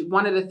of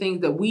the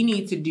things that we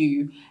need to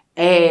do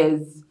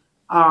as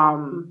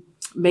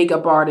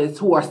makeup artists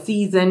who are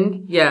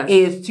seasoned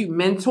is to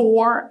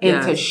mentor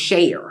and to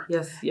share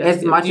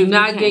as much as you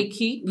not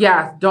gatekeep.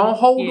 Yes, don't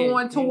hold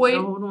on to it.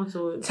 Don't hold on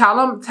to it. Tell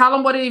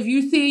them what if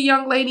you see a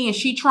young lady and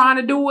she trying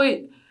to do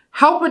it,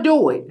 help her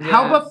do it. Yes.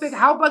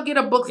 Help her get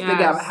her books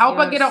together. Help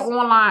her get her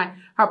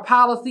online, her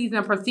policies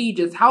and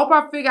procedures. Help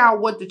her figure out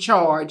what to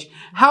charge.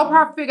 Help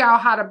her figure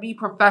out how to be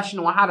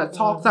professional and how to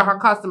talk to her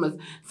customers.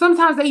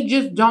 Sometimes they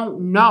just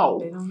don't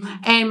know.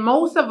 And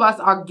most of us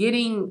are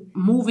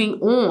moving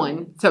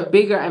on to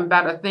bigger and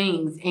better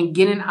things and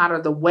getting out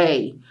of the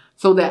way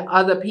so that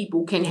other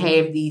people can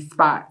have these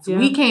spots. Yeah.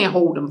 We can't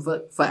hold them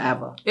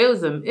forever. It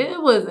was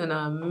an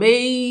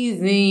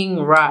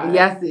amazing ride.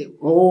 Yes, it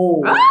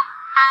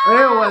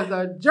was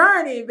a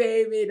journey,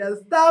 baby.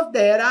 The stuff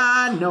that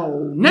I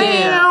know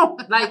now.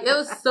 Yeah. It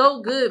was so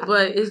good,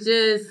 but it's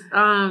just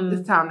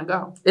it's time to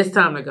go. It's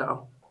time to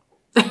go.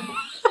 It's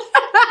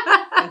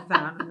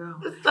time to go.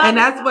 And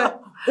that's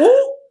what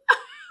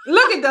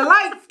look at the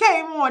lights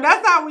came on.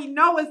 That's how we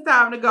know it's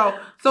time to go.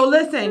 So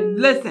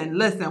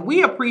listen.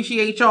 We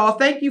appreciate y'all.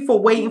 Thank you for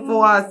waiting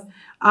for us.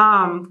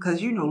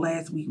 Because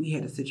last week we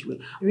had a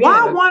situation.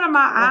 Why one of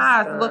my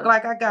eyes look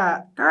like I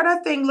got, girl,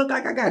 that thing looked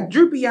like I got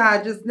droopy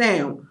eye just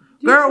now.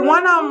 Girl,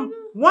 one of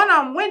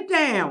them went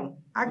down.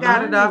 I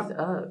got it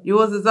up.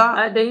 Yours is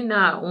up? They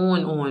not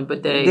on,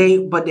 but they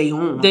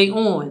on. They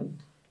on.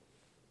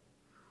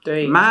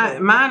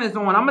 Mine is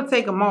on. I'm gonna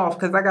take them off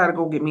because I gotta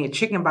go get me a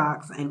chicken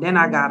box, and then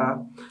I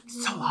gotta.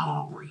 So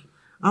hungry.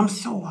 I'm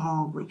so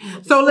hungry.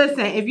 So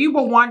listen, if you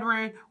were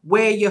wondering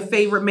where your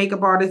favorite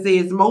makeup artist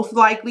is, most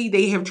likely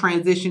they have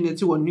transitioned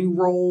into a new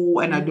role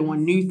and are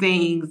doing new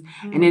things.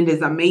 And it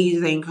is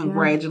amazing.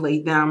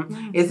 Congratulate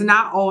them. It's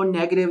not all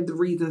negative, the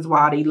reasons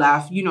why they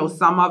left.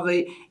 Some of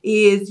it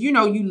is, you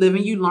live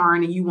and you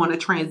learn and you want to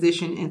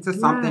transition into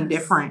something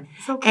different.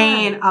 Okay.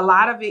 And a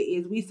lot of it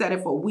is, we said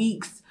it for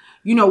weeks,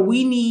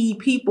 we need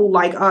people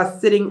like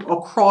us sitting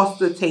across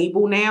the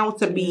table now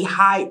to be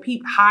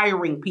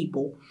hiring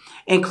people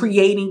and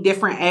creating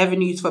different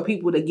avenues for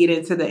people to get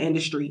into the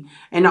industry.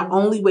 And the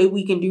only way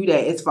we can do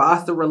that is for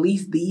us to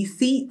release these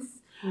seats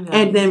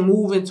and then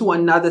move into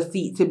another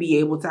seat to be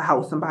able to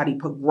help somebody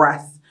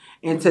progress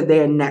into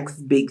their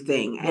next big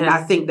thing. And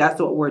I think that's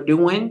what we're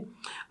doing.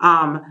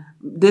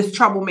 This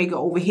troublemaker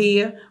over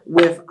here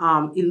with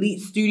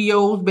Elite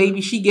Studios, baby,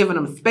 she giving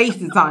them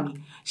spaces, honey.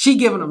 She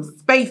giving them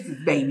spaces,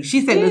 baby.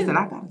 She said, listen,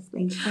 I got a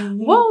space for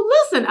you. Well,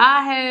 listen,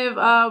 I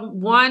have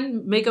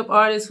one makeup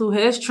artist who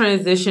has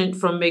transitioned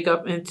from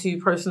makeup into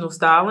personal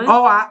styling.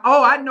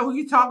 I know who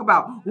you talk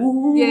about.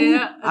 Ooh,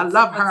 yeah. I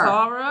love her.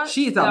 Atara,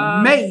 she's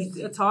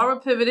amazing.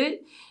 Atara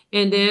pivoted.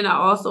 And then I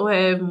also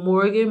have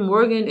Morgan.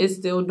 Morgan is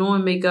still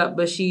doing makeup,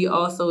 but she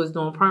also is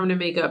doing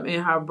permanent makeup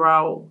in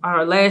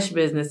her lash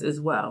business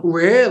as well.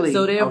 Really?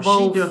 So they're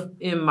both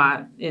in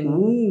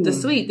the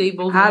suite. They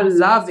both. I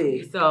love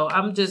it. So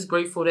I'm just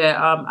grateful that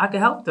I could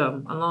help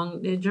them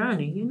along their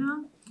journey.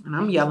 And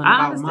I'm yelling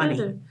about money.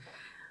 It.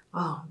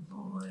 Oh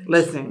Lord!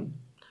 Listen.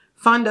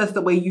 Fund us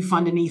the way you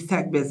funding these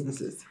tech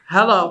businesses.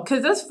 Hello.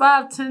 Because that's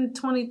 $5,000,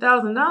 $10,000,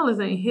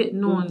 $20,000 ain't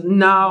hitting on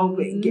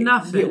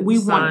nothing. We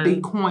want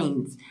big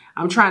coins.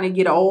 I'm trying to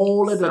get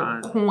all of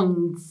the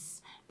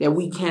coins that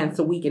we can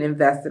so we can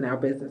invest in our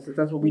businesses.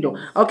 That's what we do.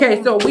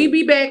 Okay, so we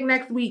be back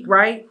next week,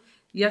 right?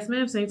 Yes,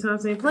 ma'am. Same time,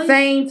 same place.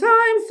 Same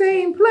time,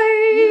 same place.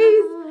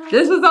 Yeah.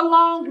 This was a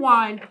long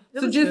one.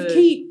 So just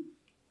keep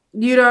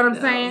You know what I'm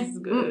saying? That's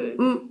good.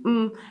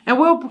 And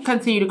we'll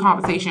continue the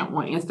conversation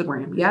on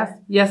Instagram. Yes.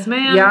 Yes,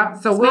 ma'am. Yeah.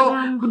 So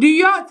do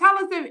y'all tell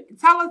us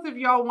if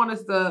y'all want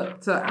us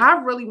to?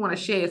 I really want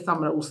to share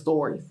some of those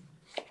stories.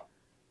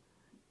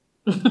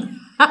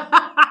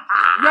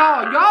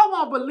 Y'all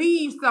won't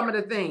believe some of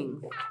the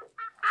things.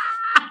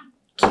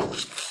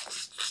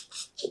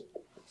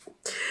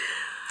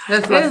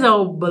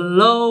 It'll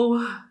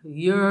blow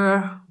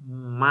your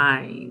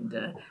mind.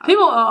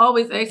 People are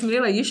always asking me,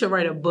 they're like, you should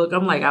write a book.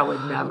 I'm like, I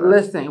would never.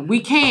 Listen, we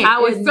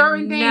can't. There's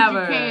certain things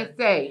you can't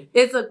say.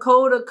 It's a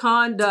code of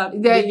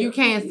conduct that you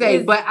can't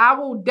say. But I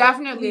will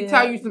definitely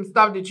tell you some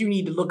stuff that you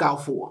need to look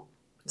out for.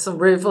 Some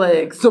red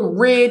flags.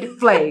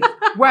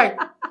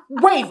 Right.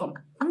 Wave them.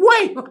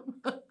 Wave them.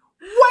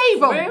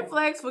 Red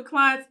flags for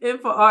clients and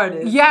for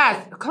artists.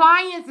 Yes,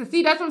 clients. And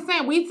see, that's what I'm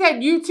saying. We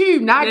said you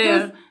too, not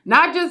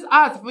just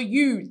us. For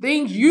you,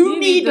 things you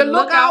need to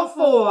look out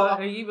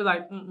for. And you be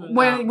like,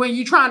 when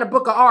you're trying to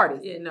book an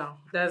artist. Yeah, no,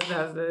 that's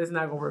it's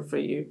not gonna work for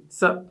you.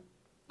 So,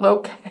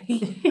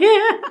 okay,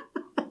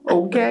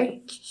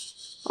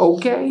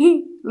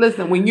 okay.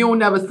 Listen, when you don't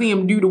never see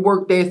them do the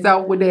work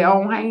themselves with their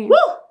own hands. Woo!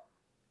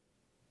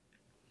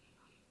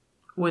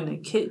 When the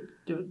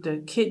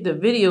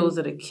videos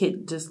of the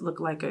kid just look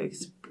like an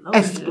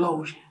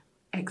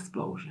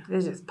explosion.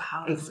 It's just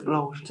powder.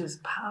 Explosion.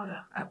 Just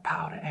powder.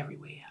 Powder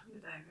everywhere.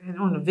 And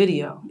on the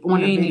video. You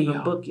ain't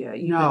even booked yet.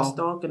 You've been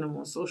stalking them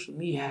on social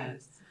media.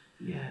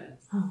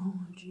 Yes. Oh,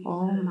 Jesus.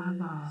 Oh, my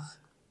God.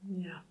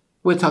 Yeah.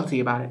 We'll talk to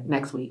you about it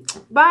next week.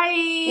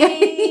 Bye.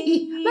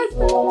 Let's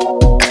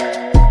go.